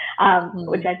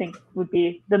 which I think would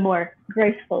be the more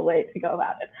graceful way to go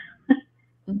about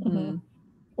it.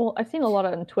 Well, I've seen a lot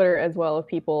on Twitter as well of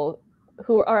people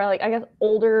who are like, I guess,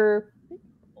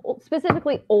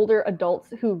 specifically older adults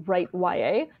who write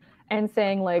YA, and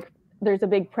saying like there's a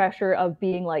big pressure of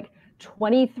being like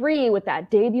 23 with that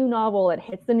debut novel that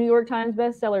hits the New York Times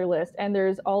bestseller list, and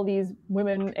there's all these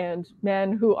women and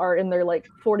men who are in their like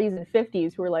 40s and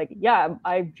 50s who are like, yeah,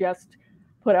 I just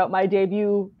put out my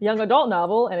debut young adult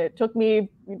novel and it took me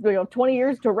 20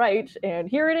 years to write, and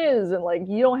here it is. And like,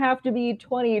 you don't have to be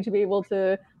 20 to be able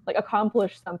to like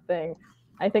accomplish something.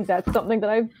 I think that's something that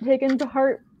I've taken to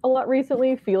heart a lot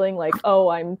recently, feeling like, oh,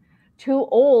 I'm too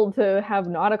old to have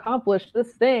not accomplished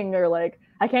this thing, or like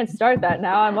I can't start that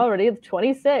now, I'm already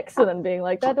 26, and then being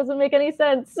like, that doesn't make any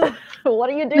sense. What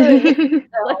are you doing?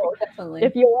 Like, definitely.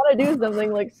 If you want to do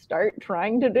something, like start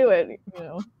trying to do it,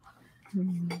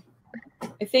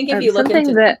 I think if you look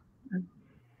into that,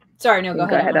 sorry, no, go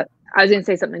ahead. I was going to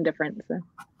say something different. So.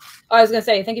 I was going to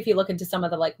say, I think if you look into some of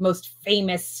the like most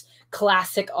famous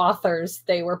classic authors,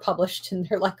 they were published in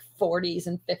their like 40s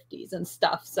and 50s and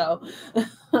stuff. So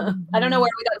I don't know where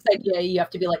we got this idea. You have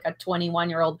to be like a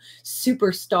 21-year-old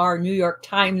superstar New York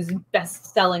Times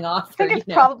best-selling author. I think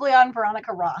it's probably on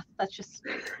Veronica Roth. That's just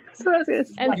so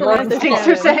and Samantha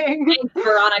Shannon. Saying.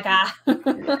 Veronica.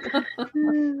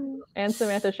 And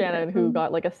Samantha Shannon, who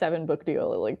got like a 7-book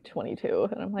deal at like 22.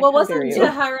 And I'm like, well, wasn't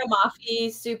Tahira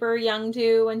Mafi super young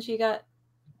too when she got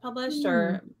published,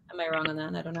 or am I wrong on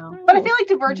that? I don't know. But I feel like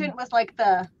Divergent was like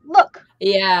the look.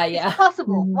 Yeah, It's yeah.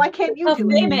 possible. Why can't you How do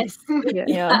it? famous.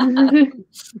 Yeah.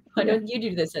 Why don't you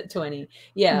do this at 20?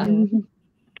 Yeah.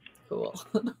 Cool.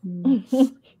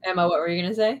 Emma, what were you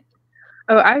gonna say?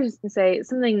 Oh, I was just gonna say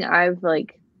something I've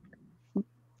like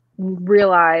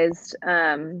realized,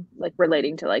 like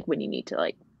relating to like when you need to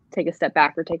like take a step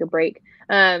back or take a break,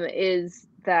 is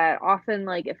that often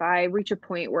like if I reach a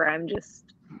point where I'm just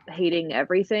hating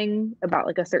everything about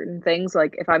like a certain things,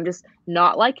 like if I'm just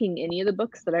not liking any of the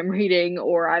books that I'm reading,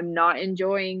 or I'm not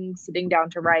enjoying sitting down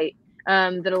to write,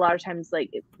 that a lot of times like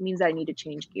it means I need to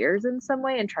change gears in some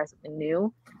way and try something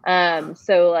new.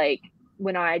 So like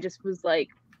when I just was like,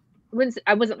 when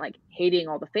I wasn't like hating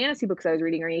all the fantasy books I was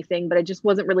reading or anything, but I just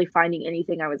wasn't really finding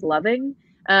anything I was loving.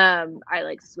 I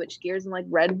like switched gears and like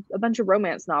read a bunch of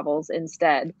romance novels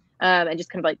instead, and just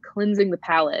kind of like cleansing the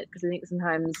palate, because I think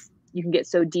sometimes you can get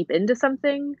so deep into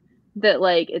something that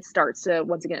like it starts to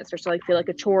like feel like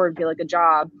a chore and feel like a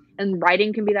job. And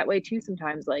writing can be that way too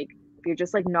sometimes. Like if you're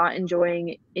just like not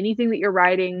enjoying anything that you're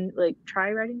writing, like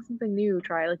try writing something new,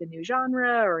 try like a new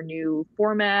genre or a new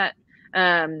format.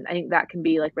 I think that can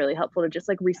be like really helpful to just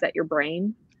like reset your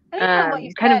brain. I think from what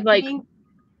you kind said, of like being,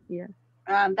 yeah.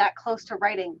 That close to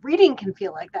writing. Reading can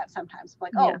feel like that sometimes.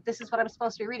 Like, oh, Yeah. this is what I'm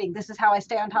supposed to be reading. This is how I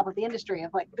stay on top of the industry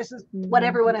of like, this is what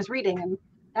everyone is reading. And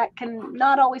that can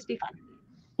not always be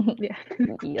fun. Yeah.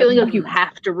 Feeling like you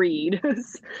have to read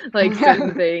like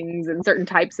certain things and certain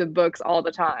types of books all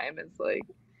the time. It's like,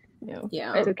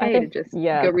 Yeah. it's okay to just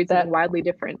go read something wildly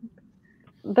different.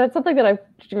 That's something that I've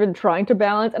been trying to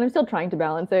balance, and I'm still trying to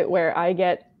balance it, where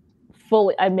I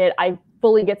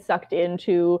fully get sucked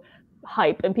into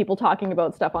hype and people talking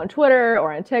about stuff on Twitter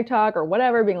or on TikTok or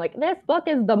whatever, being like, this book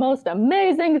is the most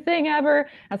amazing thing ever.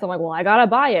 And so I'm like, well, I gotta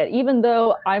buy it. Even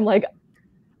though I'm like,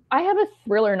 I have a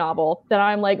thriller novel that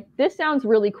I'm like, this sounds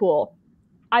really cool.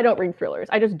 I don't read thrillers.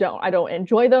 I just don't. I don't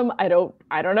enjoy them. I don't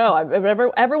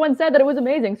know. Everyone said that it was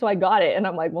amazing, so I got it. And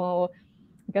I'm like, well,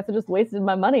 I guess I just wasted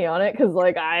my money on it because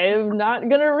like I'm not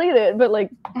gonna read it. But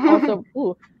like also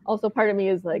part of me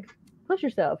is like, push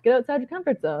yourself, get outside your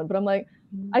comfort zone. But I'm like,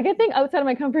 I can think outside of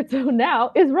my comfort zone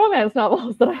now is romance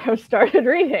novels that I have started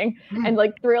reading, and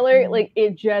like thriller, like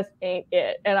it just ain't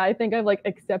it. And I think I've like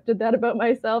accepted that about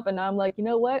myself, and now I'm like, you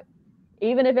know what?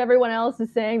 Even if everyone else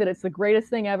is saying that it's the greatest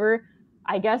thing ever,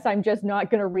 I guess I'm just not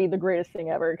gonna read the greatest thing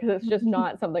ever because it's just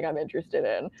not something I'm interested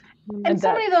in. And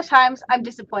so many of those times I'm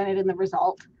disappointed in the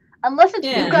result. Unless it's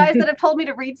you guys that have told me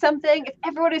to read something, if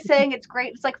everyone is saying it's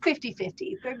great, it's like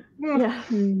 50-50.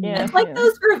 It's like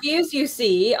those reviews you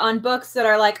see on books that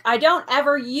are like, I don't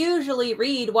ever usually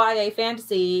read YA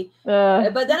fantasy,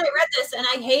 but then I read this and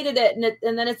I hated it.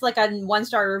 And then it's like a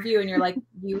 1-star review and you're like,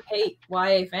 you hate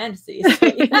YA fantasy. So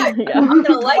I'm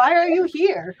gonna like why are you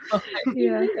here?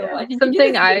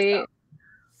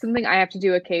 Something I have to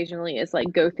do occasionally is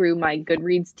like go through my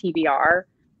Goodreads TBR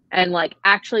and like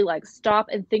actually like stop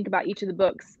and think about each of the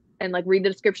books and like read the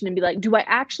description and be like, do I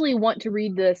actually want to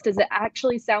read this? Does it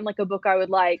actually sound like a book I would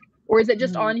like? Or is it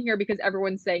just on here because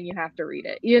everyone's saying you have to read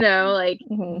it? You know, like,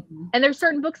 and there's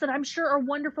certain books that I'm sure are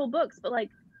wonderful books, but like,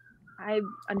 I'm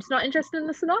just not interested in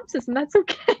the synopsis, and that's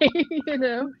okay. You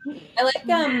know, I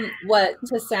like what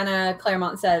Susanna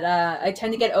Claremont said. I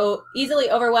tend to get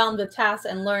easily overwhelmed with tasks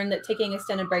and learn that taking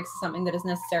extended breaks is something that is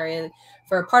necessary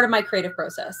for a part of my creative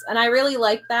process. And I really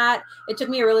like that. It took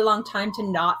me a really long time to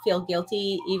not feel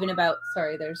guilty, even about.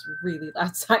 Sorry, there's really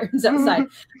loud sirens outside.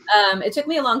 It took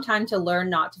me a long time to learn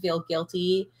not to feel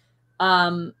guilty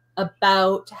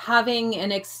about having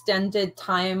an extended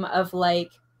time of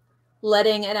like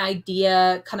letting an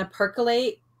idea kind of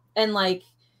percolate and like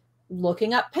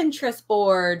looking up Pinterest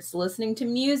boards, listening to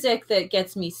music that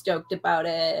gets me stoked about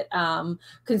it,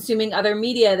 consuming other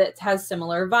media that has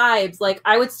similar vibes. Like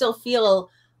I would still feel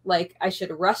like I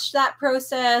should rush that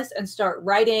process and start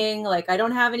writing. Like I don't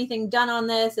have anything done on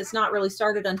this. It's not really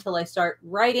started until I start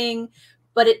writing,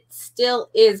 but it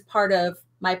still is part of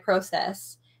my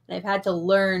process. And I've had to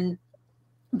learn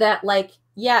that like,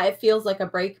 yeah, it feels like a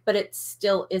break, but it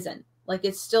still isn't. Like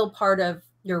it's still part of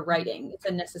your writing. It's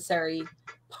a necessary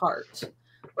part,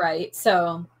 right?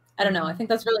 So I don't know. I think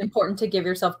that's really important to give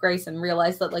yourself grace and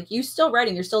realize that like you still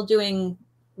writing, you're still doing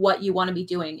what you want to be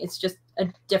doing. It's just a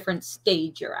different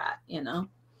stage you're at, you know?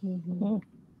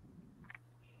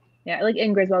 Yeah, like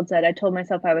Ingrid Griswold said, I told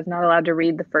myself I was not allowed to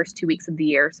read the first 2 weeks of the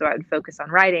year, so I would focus on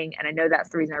writing. And I know that's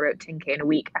the reason I wrote 10K in a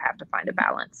week. I have to find a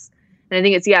balance. And I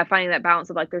think it's, finding that balance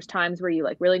of like, there's times where you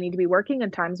like really need to be working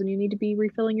and times when you need to be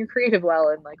refilling your creative well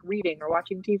and like reading or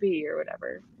watching TV or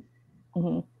whatever.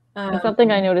 And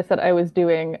something I noticed that I was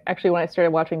doing actually when I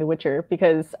started watching The Witcher,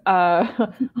 because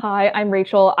hi, I'm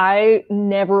Rachel. I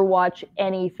never watch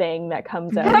anything that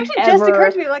comes out. It actually ever. just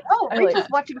occurred to me, like, oh, I Rachel's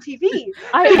watching TV.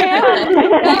 I am.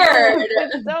 Weird.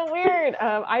 It's so weird.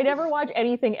 I never watch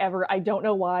anything ever. I don't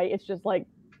know why. It's just like,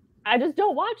 I just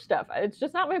don't watch stuff. It's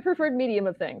just not my preferred medium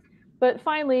of things. But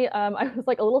finally, I was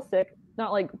like a little sick,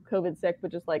 not like COVID sick,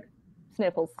 but just like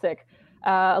sniffles sick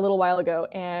a little while ago.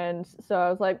 And so I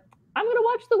was like, I'm going to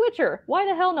watch The Witcher. Why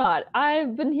the hell not?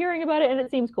 I've been hearing about it and it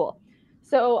seems cool.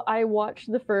 So I watched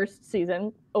the first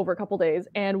season over a couple days.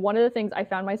 And one of the things I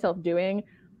found myself doing,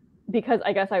 because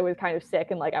I guess I was kind of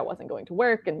sick and like I wasn't going to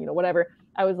work and, you know, whatever,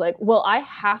 I was like, well, I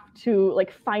have to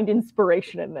like find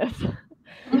inspiration in this.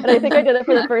 And I think I did it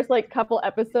for the first like couple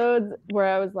episodes where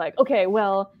I was like, okay,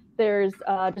 well, there's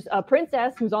just a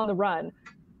princess who's on the run.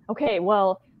 Okay,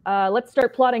 well, let's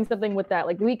start plotting something with that.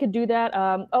 Like we could do that.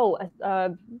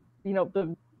 You know,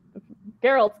 the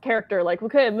Geralt's character, like,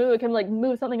 okay, we can like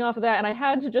move something off of that. And I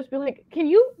had to just be like, can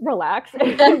you relax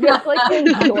and just like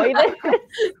enjoy this?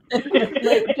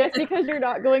 Like, just because you're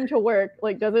not going to work,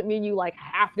 like, doesn't mean you like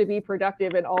have to be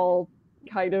productive in all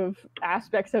kind of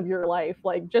aspects of your life.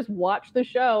 Like, just watch the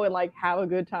show and like have a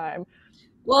good time.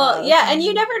 Well, yeah, and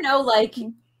you never know, like,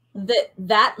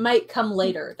 that might come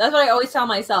later. That's what I always tell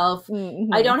myself.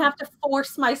 Mm-hmm. I don't have to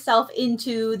force myself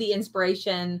into the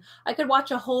inspiration. I could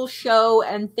watch a whole show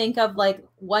and think of like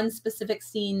one specific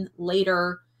scene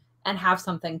later and have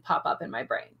something pop up in my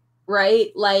brain,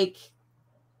 right? Like,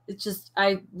 it's just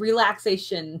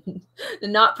relaxation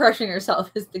and not pressuring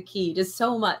yourself is the key to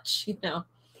so much, you know.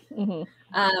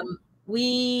 Mm-hmm.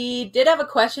 We did have a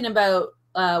question about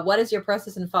what is your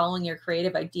process in following your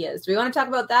creative ideas? Do we want to talk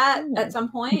about that at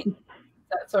some point?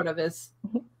 That sort of is,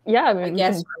 yeah, I mean, I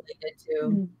guess, related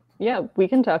to. Yeah, we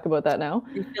can talk about that now.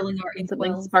 Refilling our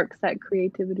something sparks that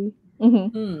creativity.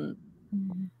 Mm-hmm.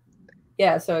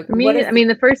 Yeah. So for me, I mean,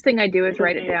 the first thing I do is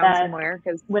write it down somewhere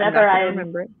because whenever I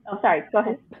remember it. Oh, sorry. Go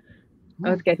ahead.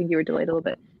 Okay, I think you were delayed a little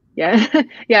bit. Yeah.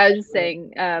 Yeah, I was just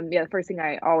saying, the first thing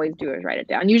I always do is write it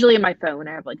down. Usually in my phone,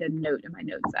 I have like a note in my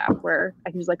notes app where I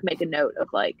can just like make a note of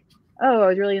like, oh, I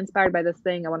was really inspired by this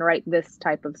thing. I want to write this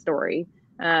type of story.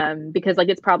 Because like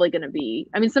it's probably going to be,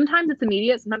 I mean, sometimes it's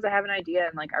immediate. Sometimes I have an idea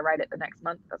and like I write it the next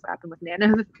month. That's what happened with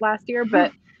Nano last year.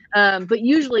 But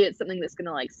usually it's something that's going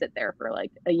to like sit there for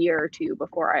like a year or two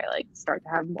before I like start to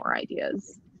have more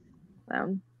ideas.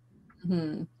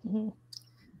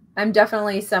 I'm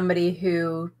definitely somebody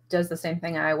who does the same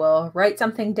thing. I will write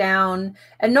something down,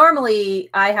 and normally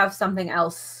I have something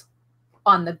else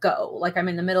on the go. Like I'm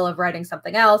in the middle of writing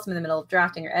something else. I'm in the middle of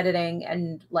drafting or editing,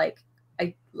 and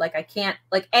I can't,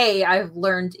 like, I've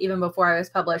learned even before I was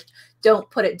published, don't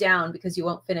put it down because you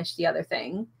won't finish the other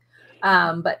thing.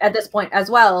 But at this point as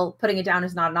well, putting it down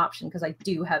is not an option because I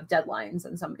do have deadlines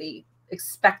and somebody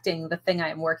expecting the thing I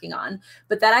am working on.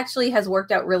 But that actually has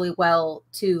worked out really well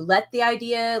to let the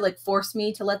idea, like, force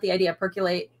me to let the idea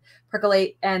percolate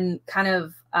and kind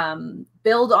of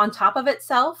build on top of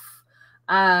itself.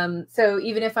 So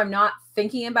even if I'm not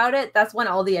thinking about it, that's when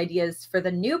all the ideas for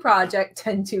the new project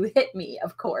tend to hit me,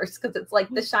 of course, because it's like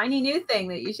the shiny new thing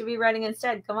that you should be writing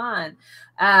instead. Come on.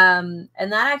 And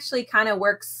that actually kind of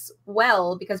works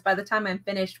well because by the time I'm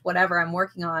finished whatever I'm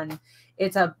working on,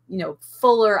 it's a,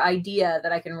 fuller idea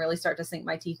that I can really start to sink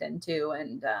my teeth into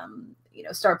and,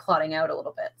 start plotting out a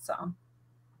little bit. So.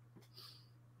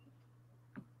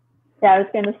 Yeah, I was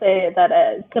going to say that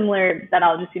similar, that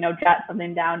I'll just, jot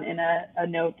something down in a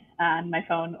note on my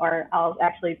phone, or I'll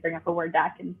actually bring up a Word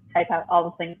doc and type out all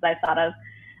the things that I thought of.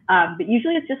 But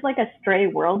usually it's just like a stray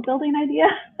world building idea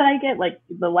that I get, like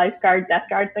the lifeguard, death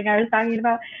guard thing I was talking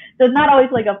about. So it's not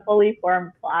always like a fully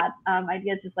formed plot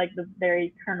idea. It's just like the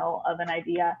very kernel of an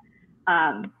idea.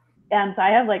 And so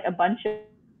I have like a bunch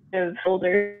of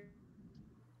folders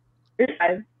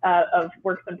of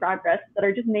works in progress that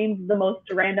are just named the most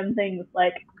random things,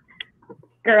 like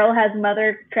girl has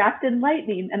mother trapped in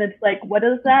lightning, and it's like, what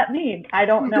does that mean? I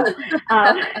don't know.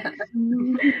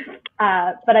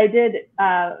 But I did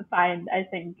find, I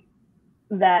think,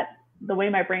 that the way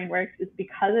my brain works is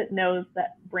because it knows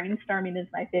that brainstorming is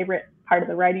my favorite part of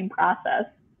the writing process.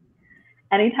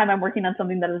 Anytime I'm working on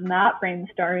something that is not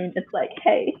brainstorming, it's like,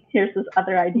 hey, here's this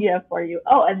other idea for you.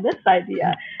 Oh, and this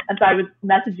idea. And so I was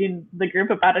messaging the group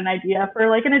about an idea for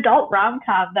like an adult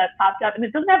rom-com that popped up, and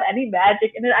it doesn't have any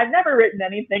magic in it. I've never written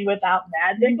anything without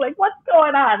magic. Like, what's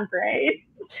going on, Grace?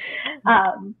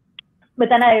 But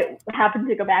then I happened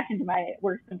to go back into my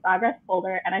works in progress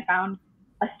folder, and I found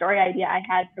a story idea I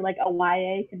had for like a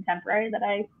YA contemporary that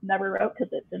I never wrote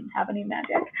because it didn't have any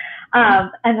magic.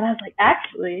 And then I was like,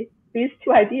 actually, these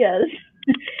two ideas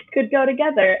could go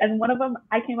together. And one of them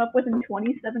I came up with in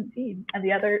 2017 and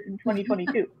the other in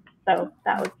 2022. So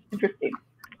that was interesting.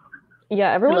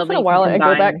 Yeah, every once in a while I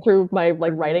go back through my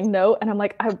like writing note and I'm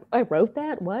like, I wrote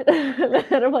that? What?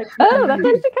 And I'm like, oh, that's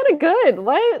actually kind of good.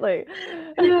 What? Like,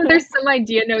 there's some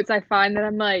idea notes I find that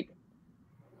I'm like,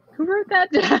 who wrote that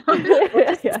down? What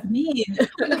does this mean?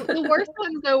 The worst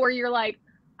ones though, where you're like,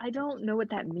 I don't know what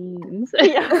that means.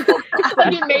 Yeah.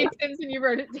 Like it made sense when you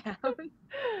wrote it down.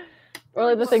 Or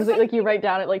like the things that like you write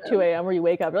down at like 2 a.m. where you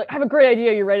wake up, you're like, I have a great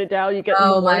idea. You write it down, you get in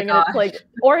the morning and it's like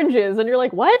oranges, and you're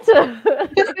like, what?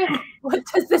 What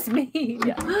does this mean?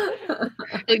 Yeah.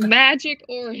 Like magic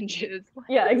oranges.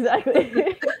 Yeah,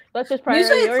 exactly. Let's just prioritize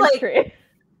the orange tree.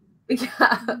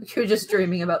 Yeah, you're just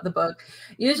dreaming about the book.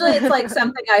 Usually it's like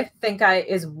something I think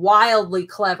is wildly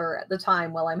clever at the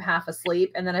time while I'm half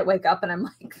asleep, and then I wake up and I'm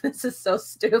like, this is so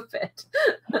stupid.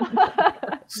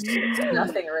 There's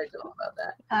nothing original about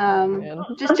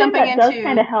that. Just jumping into does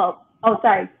kind of help. Oh,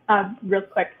 sorry. Real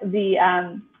quick, the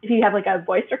if you have like a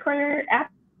voice recorder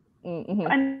app,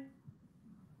 on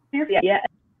your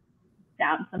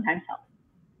down sometimes helps.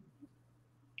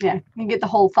 Yeah, you can get the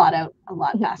whole thought out a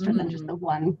lot faster than just the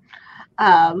one.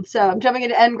 So I'm jumping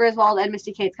into Ed Griswold and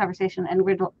Misty Kate's conversation. And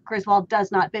Griswold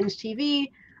does not binge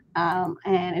TV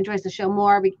and enjoys the show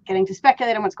more, getting to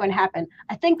speculate on what's going to happen.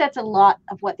 I think that's a lot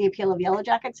of what the appeal of Yellow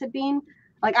Jackets had been.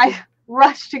 Like I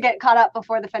rushed to get caught up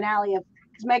before the finale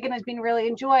because Megan has been really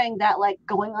enjoying that, like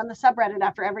going on the subreddit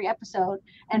after every episode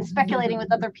and speculating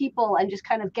with other people and just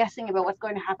kind of guessing about what's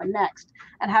going to happen next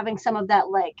and having some of that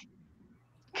like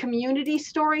community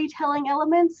storytelling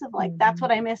elements of like that's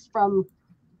what I missed from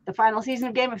the final season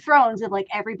of Game of Thrones, of like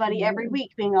everybody every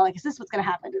week being all like, is this what's going to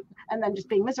happen, and then just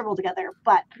being miserable together.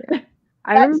 But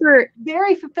I remember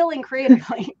very fulfilling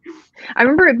creatively. I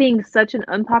remember it being such an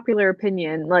unpopular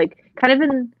opinion, like kind of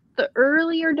in the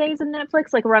earlier days of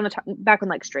Netflix, like around the time back when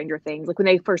like Stranger Things, like when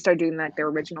they first started doing like their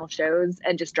original shows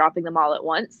and just dropping them all at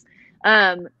once.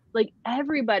 Like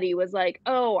everybody was like,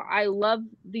 oh, I love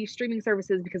these streaming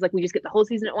services because like we just get the whole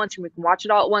season at once and we can watch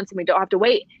it all at once and we don't have to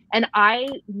wait. And I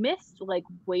missed like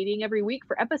waiting every week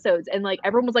for episodes, and like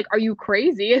everyone was like, are you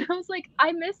crazy? And I was like,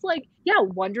 I miss like, yeah,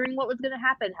 wondering what was going to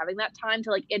happen, having that time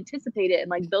to like anticipate it and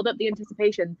like build up the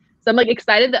anticipation. So I'm like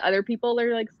excited that other people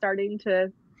are like starting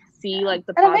to see like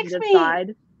the positive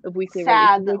side of weekly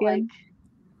releases again. Like,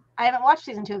 I haven't watched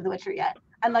season 2 of The Witcher yet.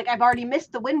 And like I've already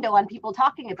missed the window on people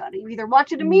talking about it. You either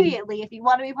watch it immediately if you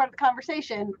want to be part of the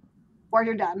conversation, or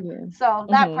you're done. Yeah. So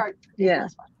that part is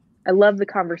less fun. I love the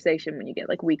conversation when you get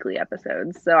like weekly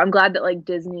episodes. So I'm glad that like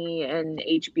Disney and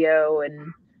HBO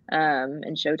and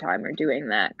Showtime are doing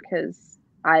that, because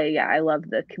I love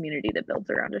the community that builds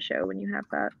around a show when you have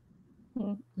that.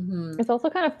 It's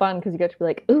also kind of fun because you get to be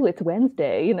like, ooh, it's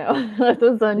Wednesday, you know,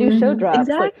 there's a new show drops.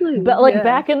 Exactly. But like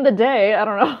back in the day, I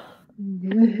don't know.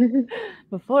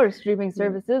 Before streaming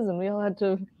services, and we all had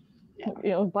to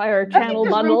buy our channel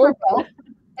bundle.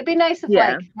 It'd be nice if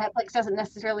like Netflix doesn't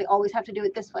necessarily always have to do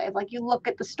it this way. Like you look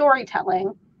at the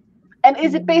storytelling, and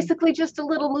is it basically just a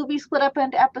little movie split up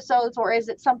into episodes, or is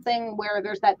it something where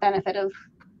there's that benefit of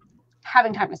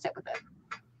having time to sit with it?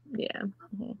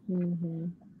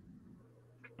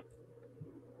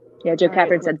 Yeah, Joe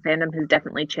Catherine said fandom has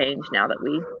definitely changed now that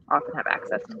we often have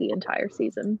access to the entire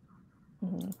season. I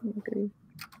agree.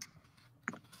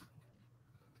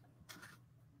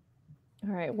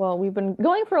 All right. Well, we've been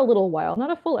going for a little while,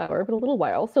 not a full hour, but a little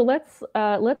while. So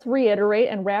let's reiterate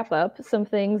and wrap up some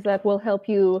things that will help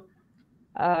you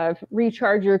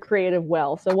recharge your creative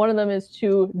well. So one of them is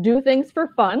to do things for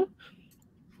fun.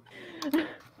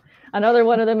 Another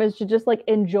one of them is to just like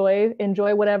enjoy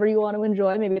whatever you want to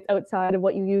enjoy. Maybe it's outside of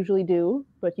what you usually do,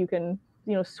 but you can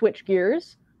switch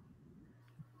gears.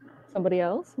 Somebody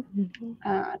else?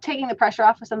 Taking the pressure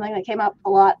off of something that came up a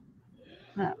lot.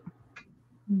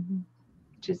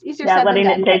 Which is easier said letting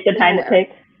than it take the time it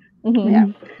takes. Yeah.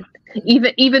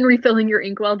 Even refilling your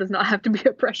inkwell does not have to be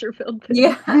a pressure-filled thing.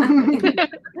 Yeah. I'm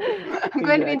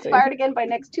going to be inspired again by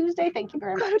next Tuesday. Thank you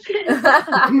very much.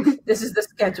 This is the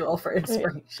schedule for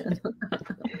inspiration.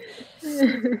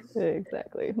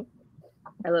 Exactly.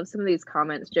 I love some of these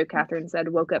comments. Joe Catherine said,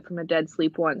 woke up from a dead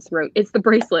sleep once, wrote, it's the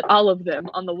bracelet, all of them,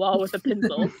 on the wall with a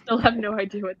pencil. Still have no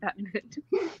idea what that meant.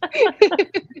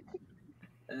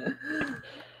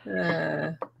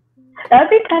 That would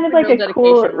be kind of like a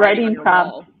cool writing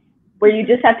prompt where you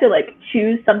just have to like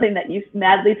choose something that you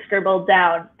madly scribbled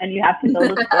down and you have to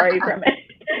build a story from it.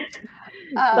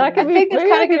 That could be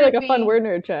like a fun word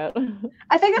nerd chat.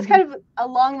 I think it's kind of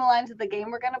along the lines of the game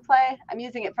we're going to play. I'm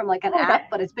using it from like an app,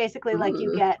 but it's basically like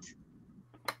you get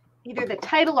either the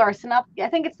title or a synopsis. I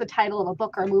think it's the title of a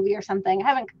book or a movie or something. I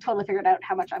haven't totally figured out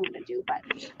how much I'm going to do, but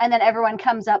and then everyone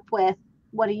comes up with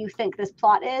what do you think this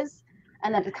plot is,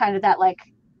 and then it's kind of that like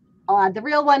I'll add the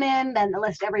real one in, then the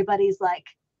list everybody's like,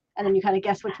 and then you kind of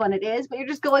guess which one it is. But you're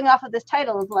just going off of this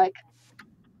title of like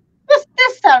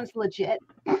this sounds legit.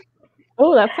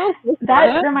 Oh, that sounds good.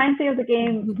 That reminds me of the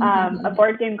game, a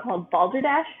board game called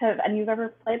Balderdash. Have any of you ever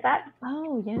played that?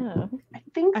 Oh yeah, I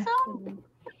think so.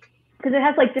 Because it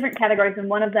has like different categories, and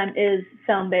one of them is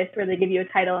film-based, where they give you a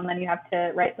title and then you have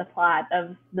to write the plot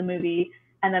of the movie.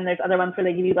 And then there's other ones where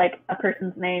they give you like a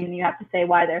person's name and you have to say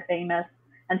why they're famous.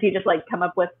 And so you just like come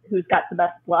up with who's got the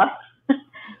best bluff.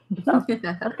 So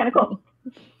that's kind of cool.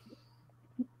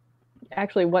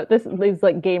 Actually, what this is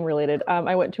like game related.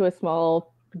 I went to a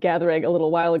small gathering a little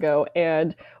while ago,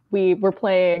 and we were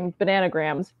playing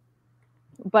Bananagrams.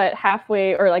 But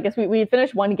halfway, or I guess we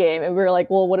finished one game, and we were like,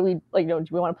 well, what do we like? Do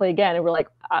we want to play again? And we're like,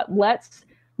 let's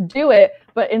do it.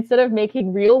 But instead of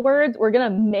making real words, we're gonna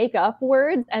make up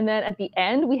words, and then at the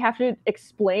end, we have to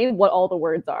explain what all the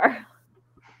words are.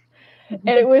 And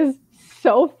it was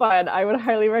so fun. I would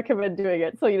highly recommend doing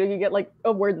it. So you get like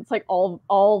a word that's like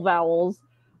all vowels,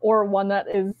 or one that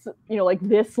is like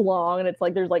this long, and it's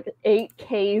like there's like 8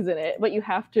 K's in it, but you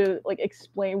have to like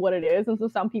explain what it is. And so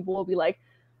some people will be like,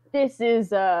 this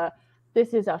is a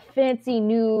fancy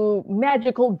new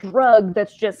magical drug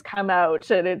that's just come out,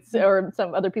 and or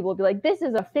some other people will be like, this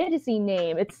is a fantasy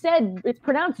name. It's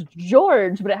pronounced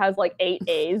George, but it has like 8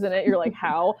 A's in it. You're like,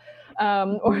 how?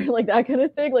 Or like that kind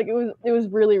of thing. Like it was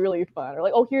really, really fun. Or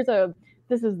like, oh,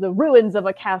 this is the ruins of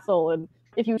a castle, and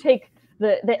if you take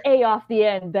the A off the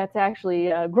end, that's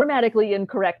actually grammatically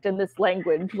incorrect in this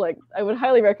language. Like, I would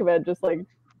highly recommend just like,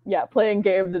 playing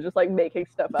games and just like making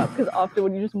stuff up, because often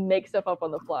when you just make stuff up on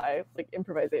the fly, like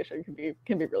improvisation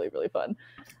can be really, really fun.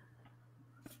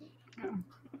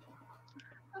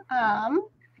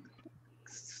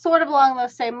 Sort of along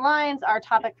those same lines, our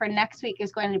topic for next week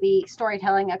is going to be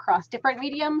storytelling across different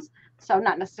mediums. So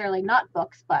not necessarily not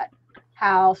books, but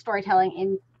how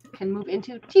storytelling can move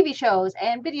into TV shows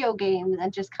and video games,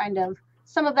 and just kind of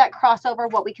some of that crossover,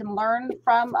 what we can learn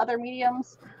from other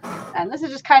mediums. And this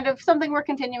is just kind of something we're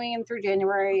continuing in through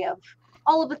January, of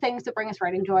all of the things that bring us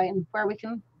writing joy and where we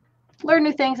can learn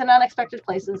new things in unexpected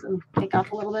places and take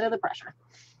off a little bit of the pressure.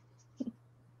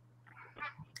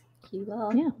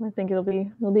 Yeah, I think it'll be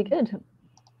good.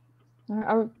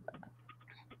 I was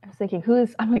thinking,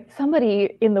 I'm like,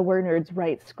 somebody in the Word Nerds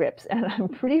writes scripts, and I'm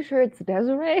pretty sure it's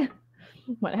Desiree.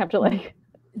 Might have to like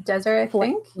Desiree, I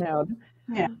think. No.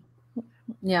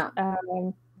 Yeah.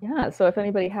 So if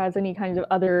anybody has any kinds of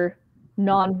other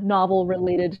non-novel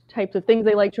related types of things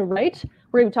they like to write,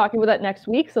 we're going to be talking about that next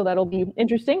week. So that'll be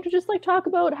interesting to just like talk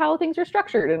about how things are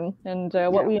structured and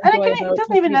what we enjoy. And it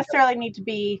doesn't even necessarily need to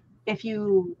be if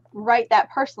you write that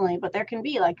personally, but there can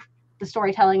be like the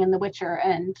storytelling in The Witcher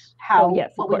and how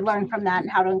what we learn from that and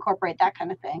how to incorporate that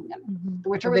kind of thing. And The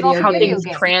Witcher was also video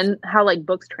games. How like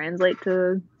books translate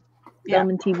to film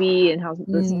and TV, and how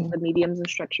the mediums and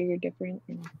structures are different.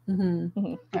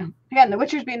 Again, The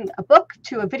Witcher's been a book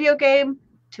to a video game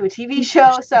to a TV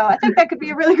show, so I think that could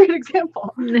be a really good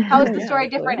example. How is the story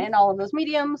different in all of those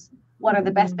mediums? What are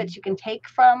the best bits you can take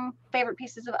from favorite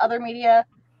pieces of other media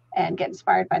and get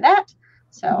inspired by that?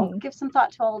 So give some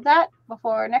thought to all of that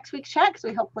before next week's chat, because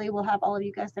we hopefully will have all of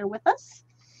you guys there with us.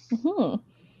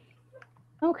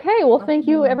 Okay, well, thank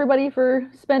you everybody for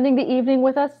spending the evening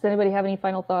with us. Does anybody have any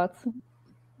final thoughts?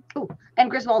 Oh,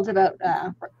 and Griswold's about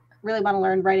really want to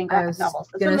learn writing graphic novels.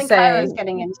 That's something Kyra's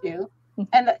getting into,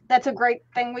 and that's a great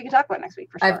thing we can talk about next week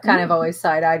for sure. I've kind of always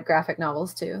side-eyed graphic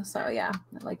novels too, so yeah,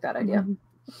 I like that idea.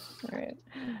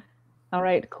 All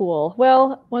right, cool.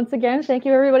 Well, once again, thank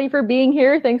you everybody for being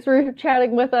here. Thanks for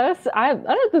chatting with us. I don't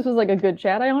know if this was like a good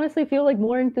chat. I honestly feel like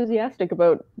more enthusiastic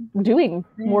about doing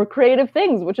more creative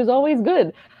things, which is always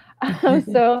good.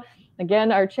 So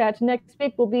again, our chat next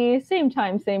week will be same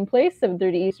time, same place,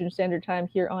 7:30 Eastern Standard Time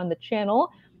here on the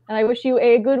channel. And I wish you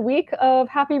a good week of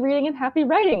happy reading and happy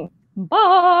writing.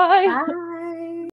 Bye. Bye.